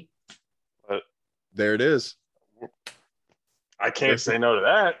 Seriously. There it is. I can't say no to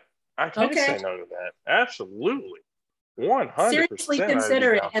that. I can't Okay. say no to that. Absolutely. 100%. Seriously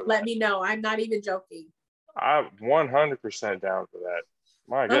consider it and let me know. I'm not even joking. I'm 100% down for that.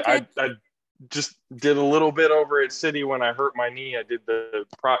 My God, Okay. I just did a little bit over at City when I hurt my knee. I did the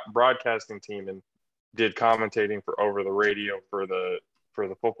broadcasting team and did commentating for over the radio for the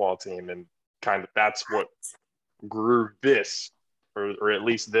football team, and kind of that's what grew this, or at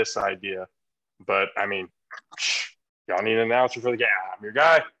least this idea. But I mean, y'all need an announcer for the game. I'm your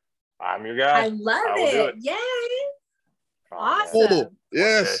guy. I love it. Yay! Awesome. Oh,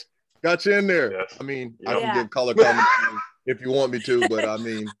 yes. Okay. Got you in there. Yes. I mean, I can give color commentary if you want me to, but I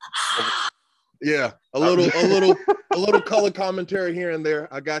mean, yeah, a little color commentary here and there.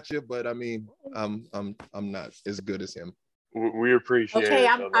 I got you, but I mean, I'm not as good as him. We appreciate it. Okay,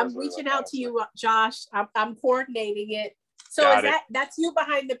 I'm reaching out to you, Josh. I'm coordinating it. So that's you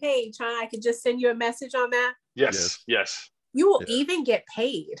behind the page, huh? I could just send you a message on that? Yes. You will even get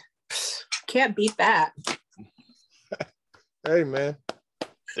paid. Can't beat that. Hey, man.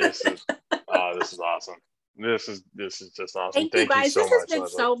 This is awesome. This is just awesome. Thank you guys. This has been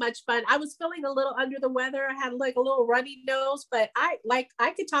so much fun. I was feeling a little under the weather. I had like a little runny nose, but I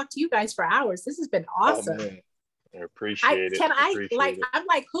could talk to you guys for hours. This has been awesome. Oh, I appreciate it. I'm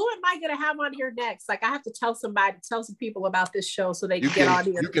like, who am I gonna have on here next? Like, I have to tell some people about this show so they can get on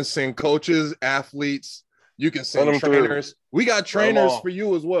here. You can send coaches, athletes. You can send trainers. We got trainers for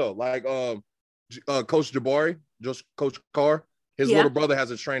you as well. Like Coach Jabari, just Coach Carr. His little brother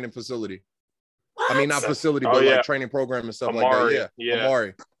has a training facility. What? I mean, not facility, but like training program and stuff Amari, like that. Yeah.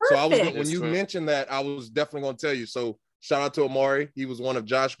 Amari. So I was when you mentioned that, I was definitely going to tell you. So shout out to Amari. He was one of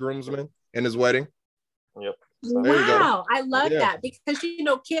Josh groomsmen in his wedding. Yep. So wow, I love that, because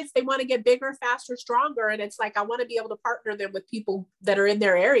kids, they want to get bigger, faster, stronger, and it's like I want to be able to partner them with people that are in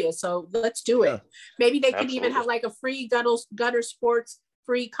their area. So let's do it. Maybe they can even have like a free Gunner Sports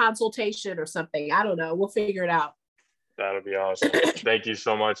free consultation or something. I don't know. We'll figure it out. That'd be awesome. Thank you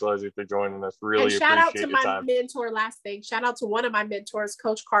so much, Leslie, for joining us. Really appreciate shout out to my time. mentor. Last thing, shout out to one of my mentors,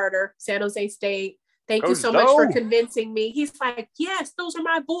 Coach Carter, San Jose State. Thank you so much for convincing me. He's like, yes, those are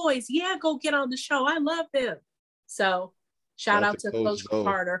my boys. Yeah, go get on the show. I love them. So shout out to Coach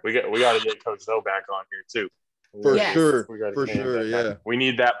Carter. We got to get Coach Zoe back on here too. For sure. Yeah. We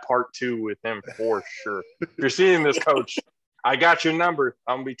need that part 2 with him for sure. If you're seeing this, Coach, I got your number.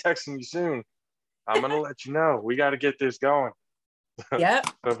 I'm gonna be texting you soon. I'm gonna let you know. We got to get this going. Yep.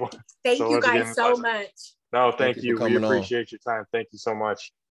 Thank you guys so much. No, thank you. We appreciate your time. Thank you so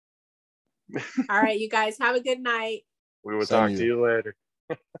much. All right, you guys have a good night. We will talk to you later.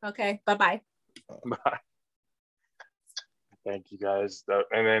 Okay. Bye-bye. Bye. Thank you guys.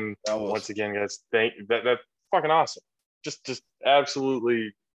 And then once again, guys, that's fucking awesome. Just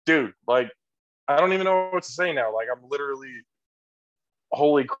absolutely, dude. Like, I don't even know what to say now. Like, I'm literally,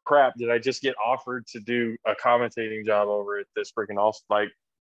 holy crap! Did I just get offered to do a commentating job over at this freaking like?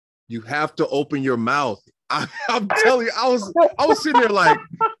 You have to open your mouth. I'm telling you, I was sitting there like,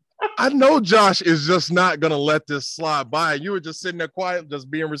 I know Josh is just not gonna let this slide by. You were just sitting there quiet, just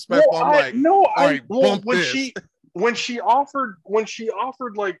being respectful. When she offered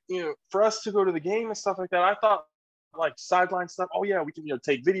like, for us to go to the game and stuff like that, I thought like sideline stuff. Oh yeah, we can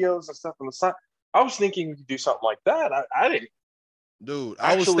take videos and stuff on the side. I was thinking we could do something like that. I didn't. Dude,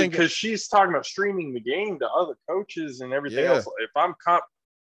 I was thinking, because she's talking about streaming the game to other coaches and everything else. If I'm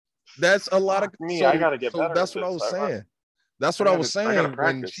that's a lot of me. I gotta get better. That's what I was saying. That's what I was saying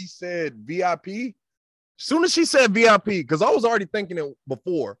when she said VIP. As soon as she said VIP, because I was already thinking it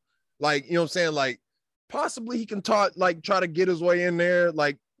before, like, you know what I'm saying, like possibly he can try to get his way in there,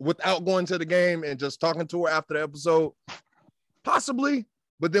 like without going to the game and just talking to her after the episode, possibly.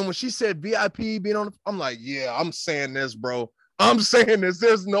 But then when she said VIP being on, I'm like, yeah, I'm saying this, bro. I'm saying this.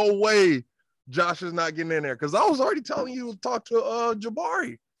 There's no way Josh is not getting in there, because I was already telling you to talk to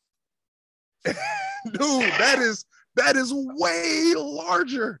Jabari. Dude, that is way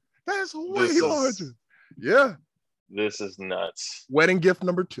larger. That's way larger. Yeah. This is nuts. Wedding gift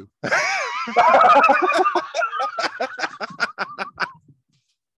number 2.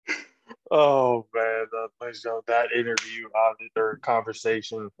 Oh man, that interview or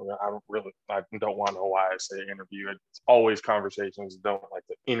conversation. I don't want to know why I say interview. It's always conversations. Don't like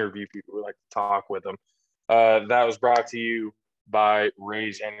to interview people. We like to talk with them. That was brought to you by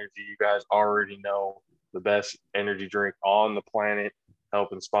Raise Energy. You guys already know, the best energy drink on the planet,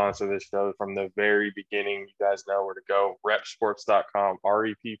 helping sponsor this show from the very beginning. You guys know where to go. Repsports.com,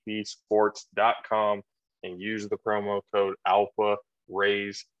 REPP sports.com, and use the promo code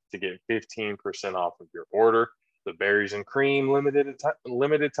ALPHA-RAISE to get 15% off of your order. The berries and cream limited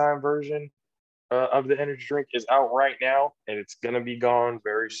time version, of the energy drink is out right now, and it's going to be gone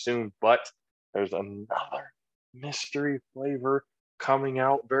very soon. But there's another mystery flavor coming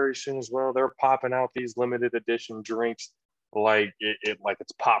out very soon as well. They're popping out these limited edition drinks like like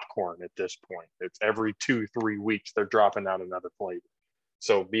it's popcorn at this point. It's every 2-3 weeks they're dropping out another flavor.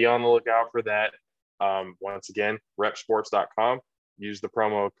 So be on the lookout for that. Once again, repsports.com. Use the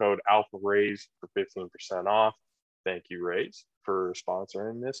promo code AlphaRays for 15% off. Thank you, Rays, for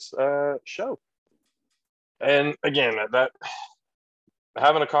sponsoring this show. And again, that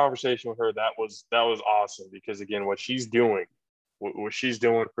having a conversation with her, that was awesome, because again, what she's doing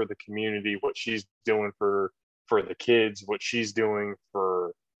for the community, what she's doing for the kids, what she's doing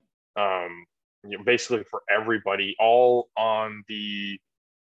for basically for everybody, all on the,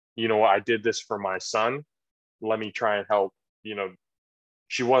 I did this for my son, let me try and help.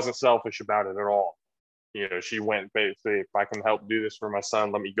 She wasn't selfish about it at all. She went basically, if I can help do this for my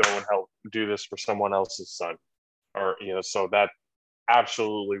son, let me go and help do this for someone else's son. Or, so that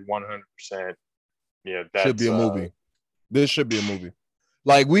absolutely 100%. Yeah, that should be a movie. This should be a movie.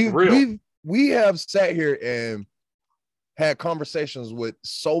 Like we have sat here and had conversations with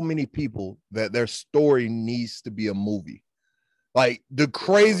so many people that their story needs to be a movie. Like the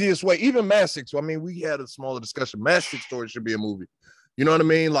craziest way, even Mastic's. I mean, we had a smaller discussion. Mastic's story should be a movie. You know what I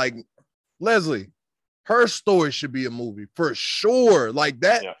mean? Like Leslie, her story should be a movie for sure. Like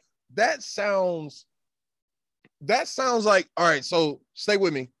that. Yeah. That sounds like, all right. So stay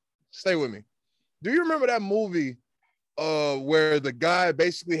with me. Do you remember that movie where the guy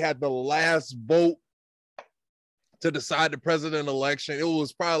basically had the last vote to decide the president election? It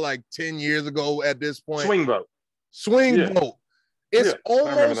was probably like 10 years ago at this point. Swing vote. It's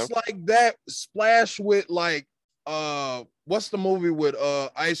almost like that splash with like what's the movie with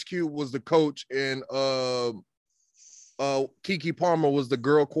Ice Cube was the coach and Keke Palmer was the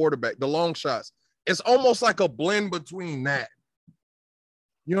girl quarterback, The Long Shots. It's almost like a blend between that.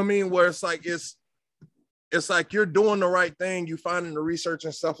 You know what I mean? Where it's like it's like you're doing the right thing, you finding the research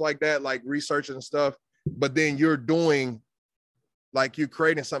and stuff like that, like researching stuff, but then you're doing like you're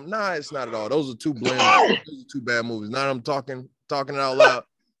creating something. Nah, it's not at all. Those are two blends. Those are two bad movies. Now I'm talking it out loud.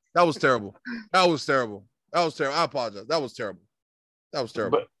 That was terrible. I apologize. That was terrible.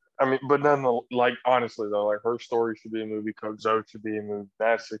 But none, like honestly though, like her story should be a movie. Coach Zoe should be a movie.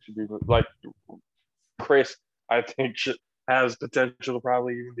 Mastic should be a movie. Like Chris, I think has potential to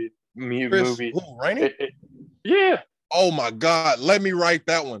probably even be a movie. Who, Rainey? Yeah. Oh my God, let me write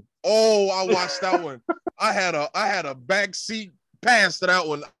that one. Oh, I watched that one. I had a backseat pass to that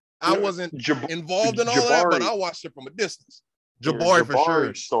one. I wasn't involved in all that, but I watched it from a distance. Jabari for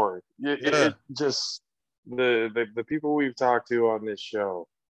sure. Story. It just the people we've talked to on this show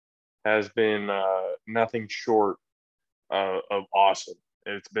has been nothing short of awesome.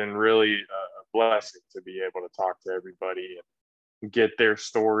 It's been really a blessing to be able to talk to everybody and get their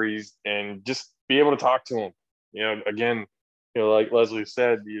stories and just be able to talk to them. Again, like Leslie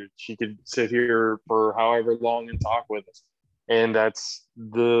said, she could sit here for however long and talk with us, and that's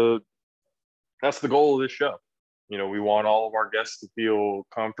the goal of this show. We want all of our guests to feel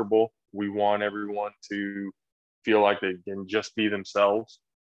comfortable. We want everyone to feel like they can just be themselves,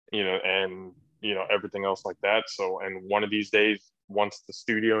 and everything else like that. So, and one of these days, once the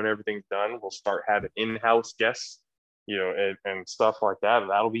studio and everything's done, we'll start having in-house guests, and stuff like that.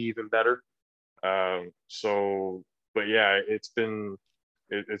 That'll be even better. But yeah, it's been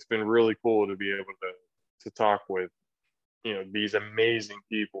really cool to be able to talk with, these amazing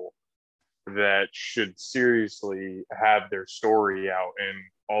people that should seriously have their story out. And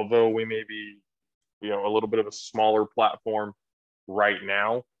although we may be, a little bit of a smaller platform right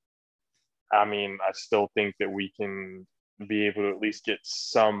now, I mean, I still think that we can be able to at least get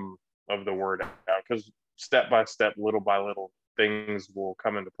some of the word out, because step by step, little by little, things will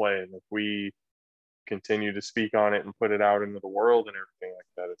come into play. And if we continue to speak on it and put it out into the world and everything like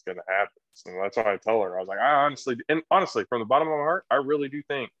that, it's going to happen. So that's why I tell her, I was like, honestly, from the bottom of my heart, I really do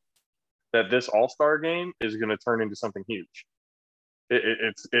think that this All-Star game is going to turn into something huge.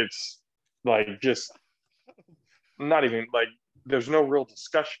 It's like, just not even like, there's no real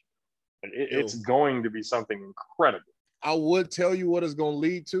discussion. It's going to be something incredible. I would tell you what it's going to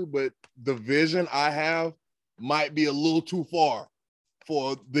lead to, but the vision I have might be a little too far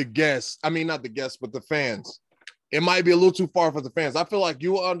for the guests. I mean, not the guests, but the fans. It might be a little too far for the fans. I feel like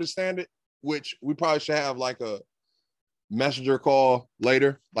you will understand it, which we probably should have like a messenger call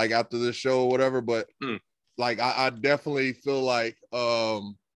later, like after this show or whatever. But like, I definitely feel like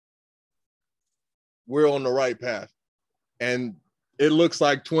we're on the right path. And it looks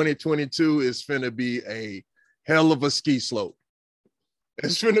like 2022 is finna be a hell of a ski slope.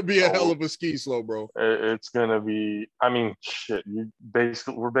 It's going to be a hell of a ski slope, bro. It's going to be, I mean, shit.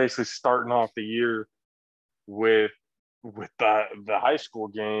 We're basically starting off the year with the high school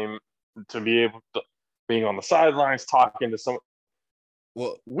game to be able to being on the sidelines talking to someone.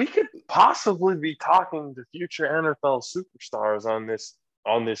 Well, we could possibly be talking to future NFL superstars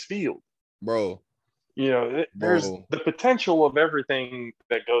on this field, bro. You know, there's the potential of everything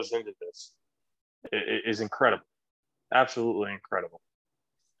that goes into this is incredible, absolutely incredible.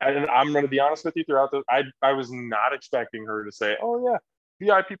 And I'm going to be honest with you. Throughout I was not expecting her to say, "Oh yeah,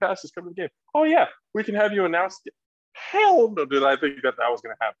 VIP passes come to the game. Oh yeah, we can have you announce it." Hell no, did I think that was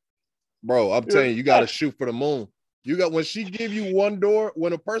going to happen, bro? I'm telling you, you got to shoot for the moon. You got when she give you one door,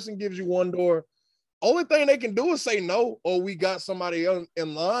 when a person gives you one door, only thing they can do is say no, or we got somebody else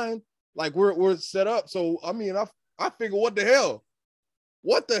in line. Like we're set up. So I mean, I figure what the hell?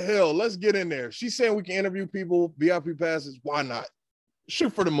 Let's get in there. She's saying we can interview people, VIP passes. Why not?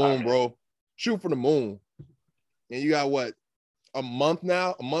 Shoot for the moon, bro. Shoot for the moon. And you got what? A month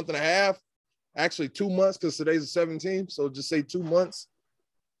now, a month and a half, actually 2 months because today's the 17th. So just say 2 months.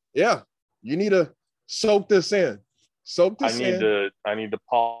 Yeah, you need to soak this in. I need to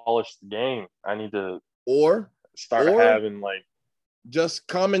polish the game. I need to start having like just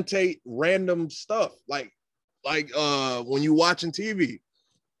commentate random stuff like when you watching TV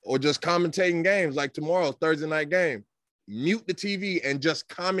or just commentating games like tomorrow's Thursday night game. Mute the TV and just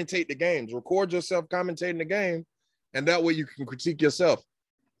commentate the games. Record yourself commentating the game, and that way you can critique yourself.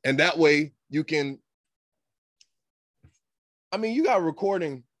 And that way you can. I mean, you got a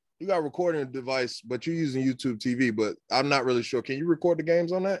recording device, but you're using YouTube TV. But I'm not really sure. Can you record the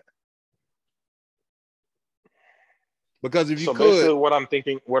games on that? Because if you basically what I'm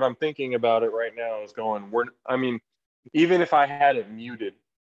thinking about it right now is even if I had it muted,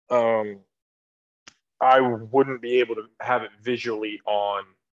 I wouldn't be able to have it visually on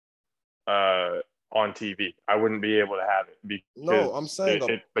TV. I wouldn't be able to have it because no, I'm saying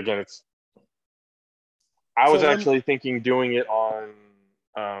I was actually thinking doing it on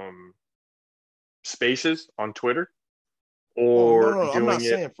Spaces on Twitter, or no, I'm not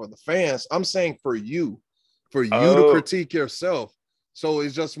saying for the fans. I'm saying for you. For you to critique yourself. So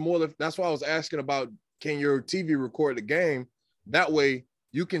it's just more, that's why I was asking about, can your TV record the game? That way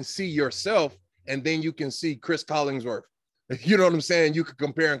you can see yourself and then you can see Chris Collingsworth. You know what I'm saying? You can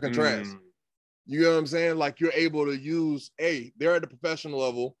compare and contrast. You know what I'm saying? Like you're able to use, hey, they're at the professional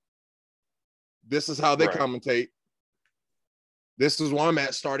level. This is how they commentate. This is where I'm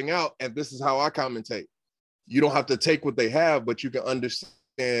at starting out, and this is how I commentate. You don't have to take what they have, but you can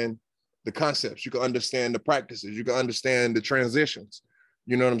understand the concepts, you can understand the practices, you can understand the transitions.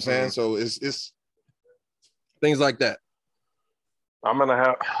 You know what I'm saying? So it's things like that. I'm gonna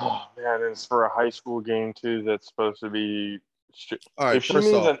have it's for a high school game too. That's supposed to be. All right.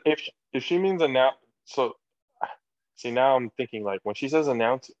 If she means announce, so see now I'm thinking like when she says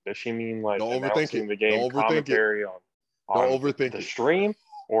announce, does she mean like announcing the game commentary on the stream,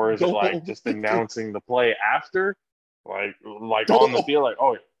 or is it like just announcing the play after, like on the field, like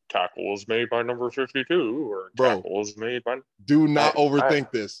tackle was made by number 52, or tackle was made by. Do not overthink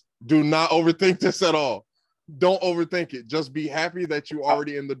this. Do not overthink this at all. Don't overthink it. Just be happy that you're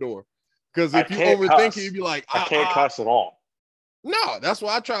already in the door. Because if you overthink it, you'd be like, I can't cuss at all. No, that's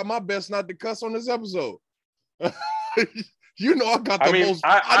why I tried my best not to cuss on this episode. You know, I got the most.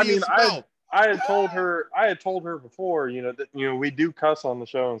 I had told her before, that we do cuss on the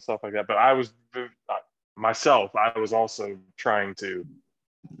show and stuff like that. But I was myself. I was also trying to,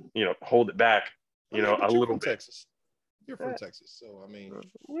 hold it back, a little bit. Texas. You're from Texas, so I mean,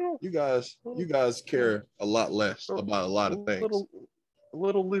 you guys care a lot less about a lot of things. A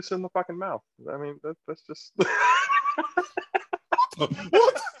little loose in the fucking mouth. I mean, that's just.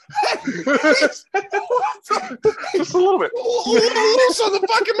 What? Just a little bit. Loose on the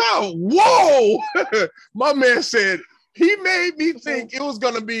fucking mouth. Whoa! My man said he made me think it was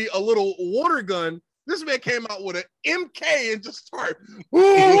gonna be a little water gun. This man came out with an MK and just started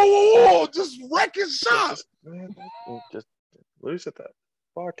just wrecking shots. Just loose at that.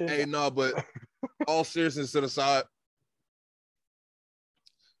 Fucking. Hey, no, but all seriousness to the side,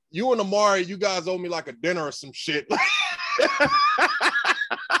 you and Amari, you guys owe me like a dinner or some shit.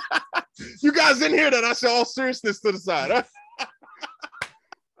 You guys didn't hear that. I said all seriousness to the side. It's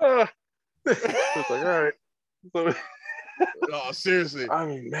like, all right. So, no, seriously. I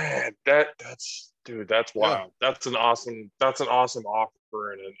mean, man, that's wild. Yeah. That's an awesome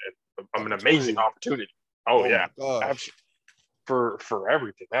offer and an amazing opportunity. Oh yeah. For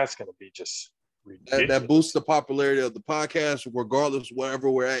everything. That's gonna be just ridiculous. That boosts the popularity of the podcast, regardless wherever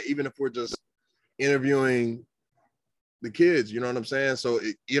we're at, even if we're just interviewing the kids, you know what I'm saying? So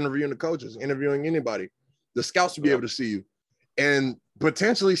interviewing the coaches, interviewing anybody, the scouts will be able to see you. And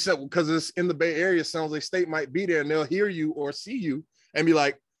potentially, because it's in the Bay Area, San Jose State might be there and they'll hear you or see you and be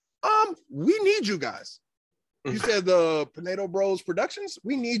like, we need you guys. You said the Pinedo Bros Productions,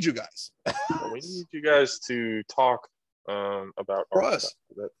 we need you guys. We need you guys to talk about for us.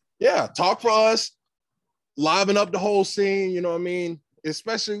 Yeah, talk for us, liven up the whole scene, you know what I mean?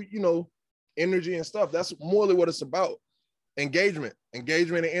 Especially, you know, energy and stuff. That's morally what it's about. Engagement and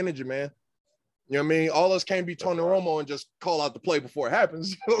energy, man. You know what I mean? All us can't be Tony Romo and just call out the play before it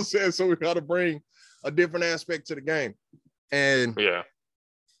happens. You know what I'm saying? So we got to bring a different aspect to the game. And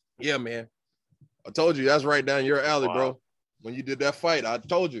yeah, man. I told you that's right down your alley, bro. When you did that fight, I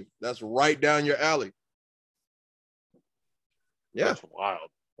told you that's right down your alley. Yeah. That's wild.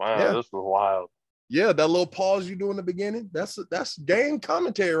 Wow, this was wild. Yeah, that little pause you do in the beginning, that's game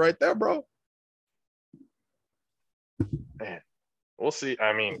commentary right there, bro. Man, we'll see.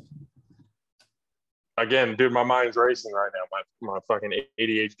 I mean, again, dude, my mind's racing right now. My fucking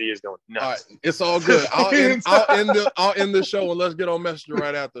ADHD is going nuts. All right, it's all good. I'll end the show and let's get on Messenger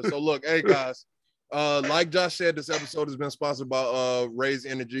right after. So look, hey guys, like Josh said, this episode has been sponsored by Raise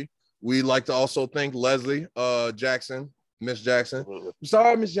Energy. We'd like to also thank Leslie Jackson, Miss Jackson. I'm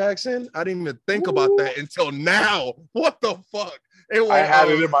sorry, Miss Jackson. I didn't even think about that until now. What the fuck? I had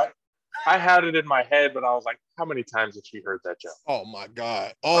it in my head, but I was like, how many times have she heard that joke? Oh my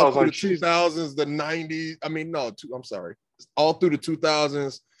God. All through the 2000s, the 90s. I mean, no, I'm sorry. All through the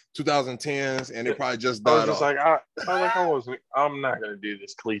 2000s, 2010s, and it probably just died off. I'm not going to do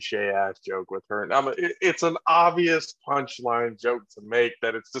this cliche ass joke with her. It's an obvious punchline joke to make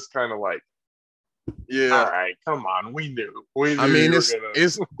that it's just kind of like, yeah, all right, come on. We knew. I mean,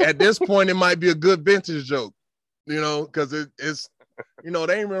 it's at this point, it might be a good vintage joke, you know, because it's, you know,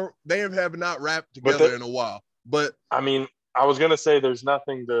 they have not rapped together in a while. But I mean, I was gonna say there's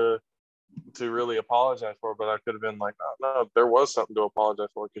nothing to really apologize for, but I could have been like, no, there was something to apologize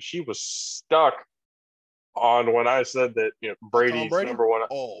for because she was stuck on when I said that, you know, Brady's number one.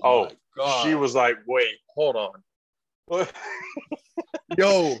 Oh my God. She was like, wait, hold on.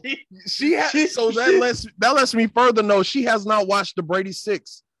 Yo, that lets me further know she has not watched the Brady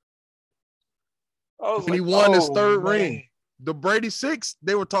 6. When he won his third ring. The Brady 6,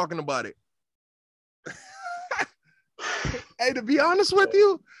 they were talking about it. Hey, to be honest with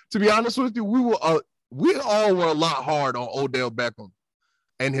you, we all were a lot hard on Odell Beckham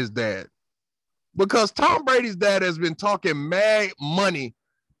and his dad. Because Tom Brady's dad has been talking mad money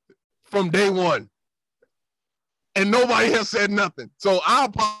from day one. And nobody has said nothing. So I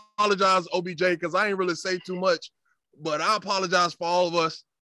apologize, OBJ, because I ain't really say too much. But I apologize for all of us.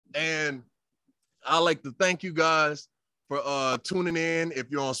 And I like to thank you guys for tuning in. If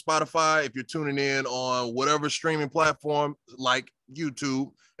you're on Spotify, if you're tuning in on whatever streaming platform like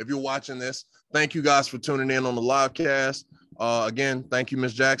YouTube, if you're watching this, thank you guys for tuning in on the live cast. Again, thank you,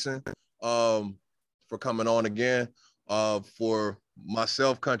 Miss Jackson, for coming on again. For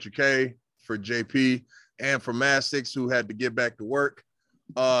myself, Country K, for JP, and for Mad Six, who had to get back to work.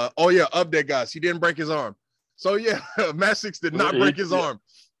 Update, guys. He didn't break his arm. So yeah, Mad Six did not break his arm.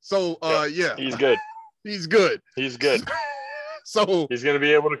 So he's good. He's good. He's good. So he's going to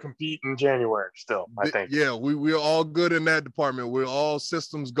be able to compete in January still, I think. Yeah, we're all good in that department. We're all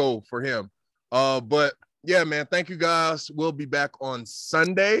systems go for him. But yeah, man, thank you guys. We'll be back on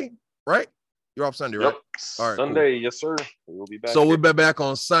Sunday, right? You're off Sunday, right? Yep. All right, Sunday, cool. Yes, sir. We'll be back. So we'll be back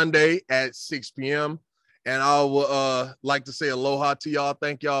on Sunday at 6 p.m. And I will like to say aloha to y'all.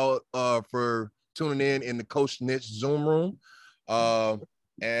 Thank y'all for tuning in the Coach Niche Zoom room.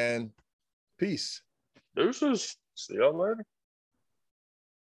 And peace. Deuces. See y'all later.